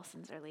when the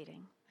Wilsons are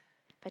leading,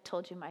 if I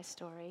told you my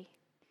story,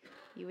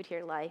 you would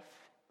hear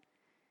life,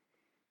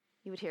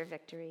 you would hear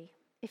victory.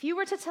 If you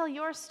were to tell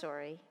your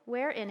story,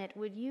 where in it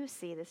would you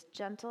see this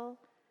gentle,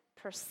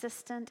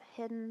 persistent,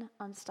 hidden,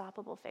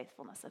 unstoppable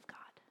faithfulness of God?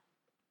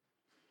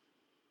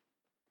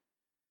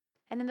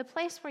 And in the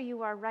place where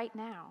you are right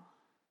now,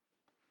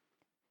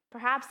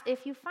 perhaps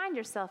if you find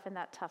yourself in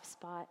that tough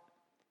spot,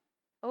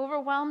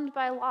 overwhelmed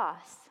by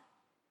loss,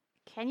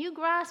 can you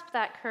grasp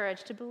that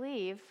courage to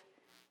believe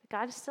that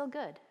God is still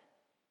good?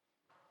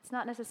 It's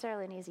not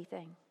necessarily an easy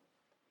thing.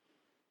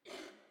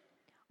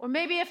 Or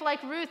maybe if,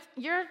 like Ruth,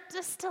 you're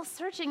just still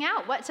searching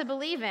out what to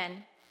believe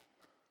in.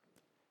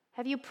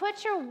 Have you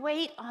put your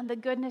weight on the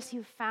goodness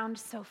you've found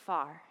so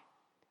far?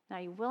 And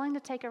are you willing to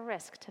take a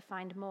risk to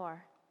find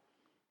more?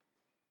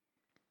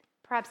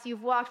 Perhaps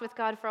you've walked with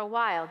God for a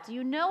while. Do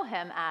you know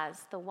him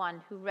as the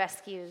one who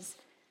rescues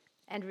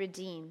and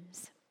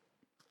redeems?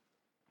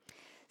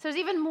 So there's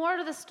even more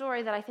to the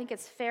story that I think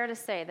it's fair to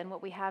say than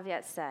what we have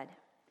yet said.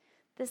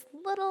 This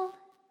little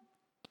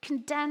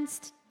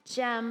condensed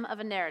gem of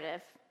a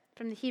narrative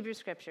from the Hebrew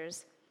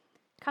Scriptures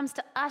comes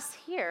to us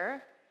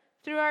here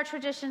through our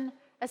tradition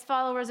as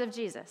followers of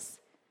Jesus.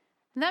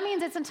 And that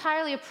means it's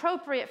entirely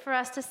appropriate for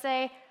us to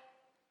say,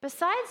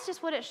 besides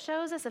just what it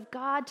shows us of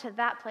God to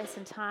that place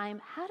and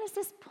time, how does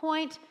this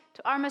point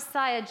to our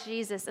Messiah,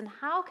 Jesus, and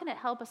how can it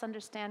help us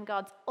understand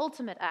God's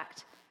ultimate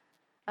act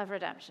of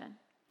redemption?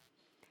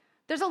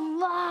 There's a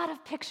lot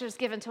of pictures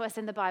given to us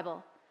in the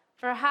Bible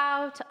for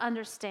how to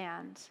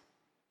understand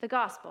the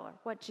gospel, or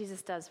what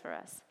Jesus does for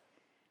us.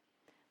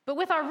 But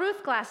with our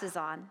Ruth glasses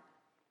on,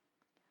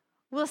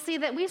 we'll see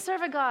that we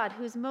serve a God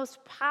whose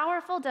most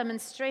powerful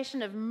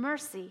demonstration of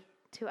mercy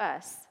to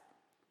us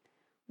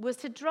was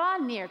to draw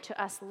near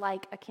to us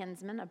like a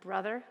kinsman, a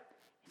brother,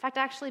 in fact,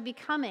 actually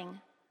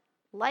becoming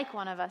like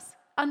one of us,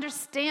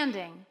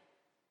 understanding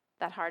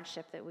that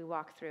hardship that we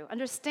walk through,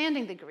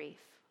 understanding the grief,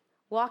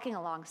 walking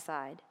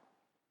alongside.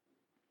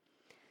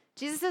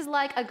 Jesus is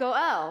like a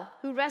Goel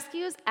who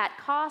rescues at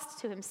cost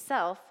to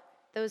himself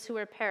those who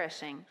are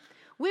perishing.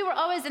 We were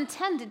always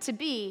intended to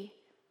be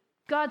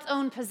God's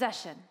own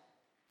possession.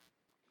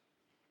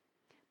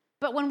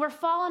 But when we're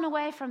fallen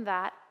away from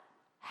that,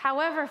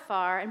 however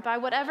far and by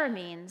whatever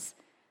means,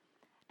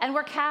 and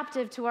we're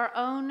captive to our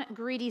own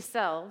greedy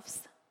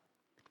selves,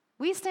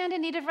 we stand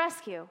in need of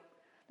rescue.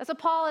 That's what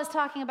Paul is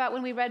talking about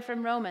when we read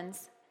from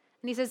Romans.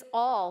 And he says,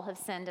 all have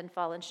sinned and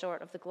fallen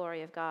short of the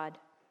glory of God.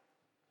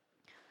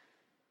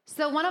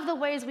 So one of the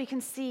ways we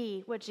can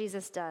see what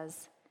Jesus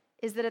does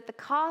is that at the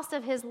cost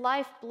of his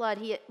lifeblood,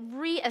 he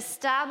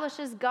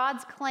reestablishes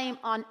God's claim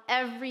on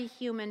every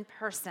human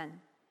person.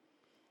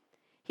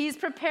 He's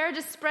prepared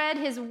to spread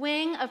his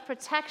wing of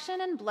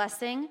protection and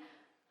blessing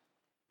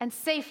and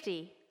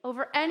safety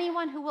over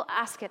anyone who will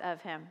ask it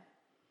of him.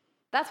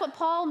 That's what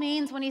Paul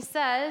means when he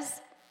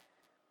says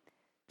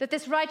that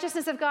this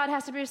righteousness of God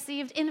has to be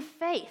received in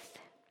faith.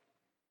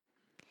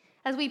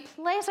 As we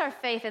place our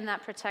faith in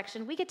that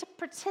protection, we get to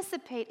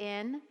participate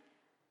in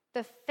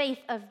the faith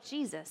of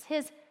Jesus,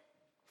 his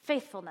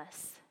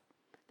faithfulness,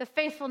 the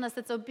faithfulness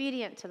that's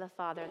obedient to the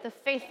Father, the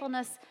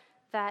faithfulness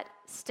that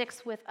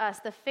sticks with us,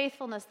 the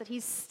faithfulness that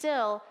he's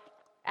still,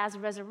 as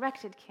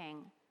resurrected King,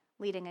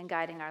 leading and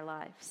guiding our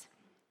lives,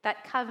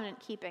 that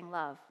covenant-keeping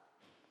love.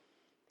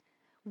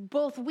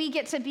 Both we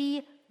get to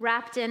be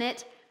wrapped in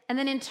it, and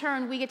then in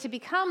turn, we get to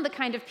become the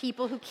kind of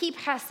people who keep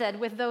hesed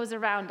with those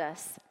around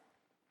us.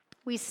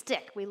 We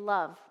stick, we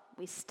love,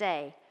 we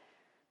stay.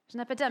 There's an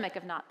epidemic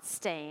of not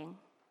staying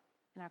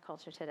in our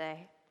culture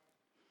today.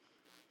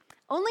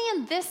 Only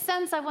in this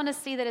sense, I want to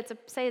see that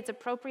say it's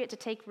appropriate to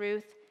take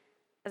Ruth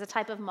as a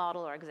type of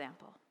model or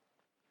example.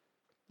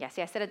 Yes,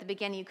 I said at the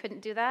beginning you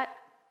couldn't do that,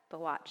 but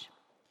watch.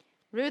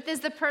 Ruth is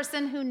the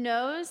person who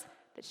knows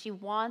that she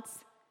wants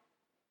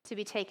to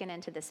be taken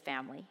into this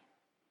family.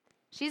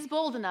 She's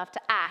bold enough to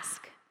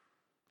ask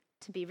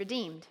to be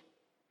redeemed.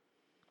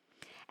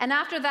 And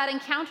after that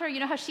encounter, you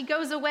know how she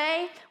goes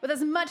away with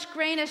as much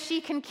grain as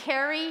she can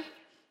carry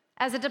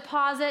as a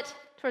deposit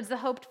towards the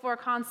hoped-for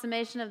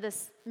consummation of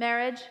this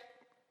marriage?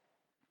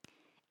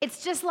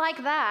 It's just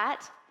like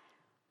that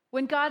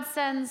when God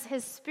sends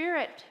his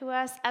Spirit to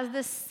us as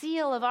the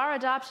seal of our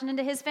adoption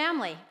into his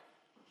family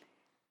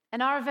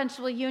and our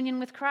eventual union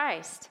with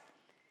Christ.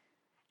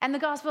 And the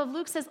Gospel of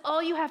Luke says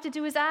all you have to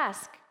do is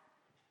ask,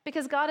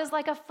 because God is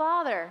like a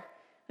father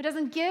who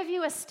doesn't give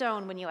you a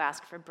stone when you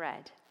ask for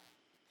bread.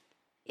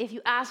 If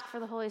you ask for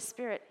the Holy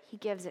Spirit, he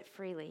gives it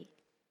freely.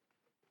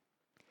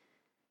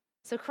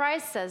 So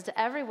Christ says to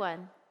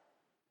everyone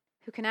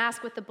who can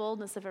ask with the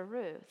boldness of a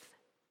Ruth,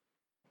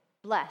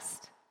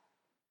 blessed,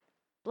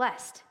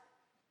 blessed.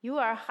 You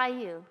are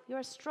Hayil. You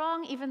are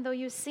strong even though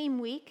you seem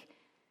weak.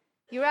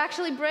 You're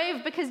actually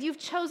brave because you've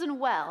chosen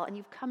well and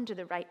you've come to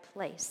the right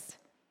place.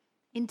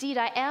 Indeed,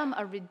 I am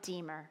a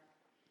redeemer.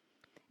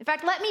 In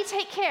fact, let me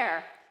take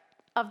care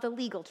of the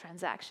legal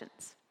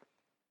transactions.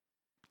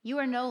 You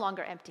are no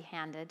longer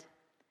empty-handed.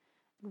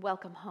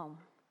 Welcome home.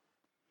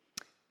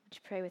 Would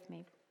you pray with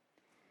me?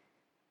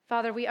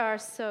 Father, we are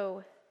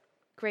so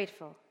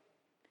grateful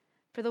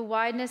for the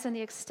wideness and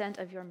the extent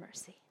of your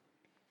mercy,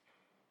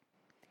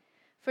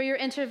 for your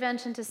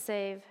intervention to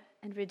save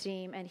and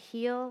redeem and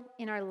heal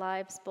in our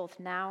lives both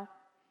now,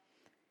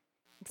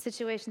 in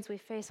situations we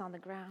face on the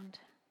ground,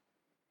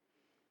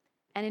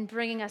 and in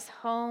bringing us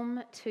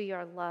home to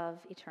your love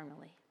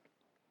eternally.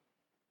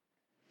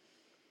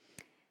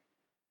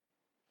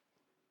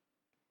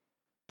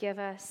 Give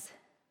us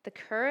the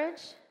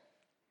courage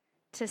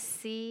to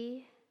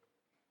see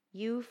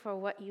you for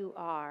what you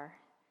are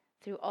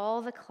through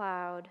all the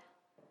cloud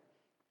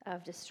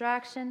of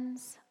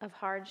distractions, of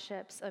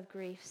hardships, of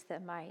griefs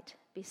that might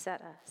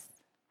beset us.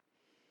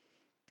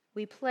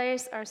 We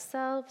place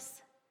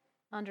ourselves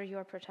under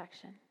your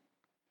protection,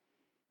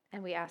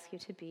 and we ask you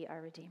to be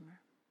our Redeemer.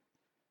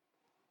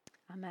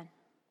 Amen.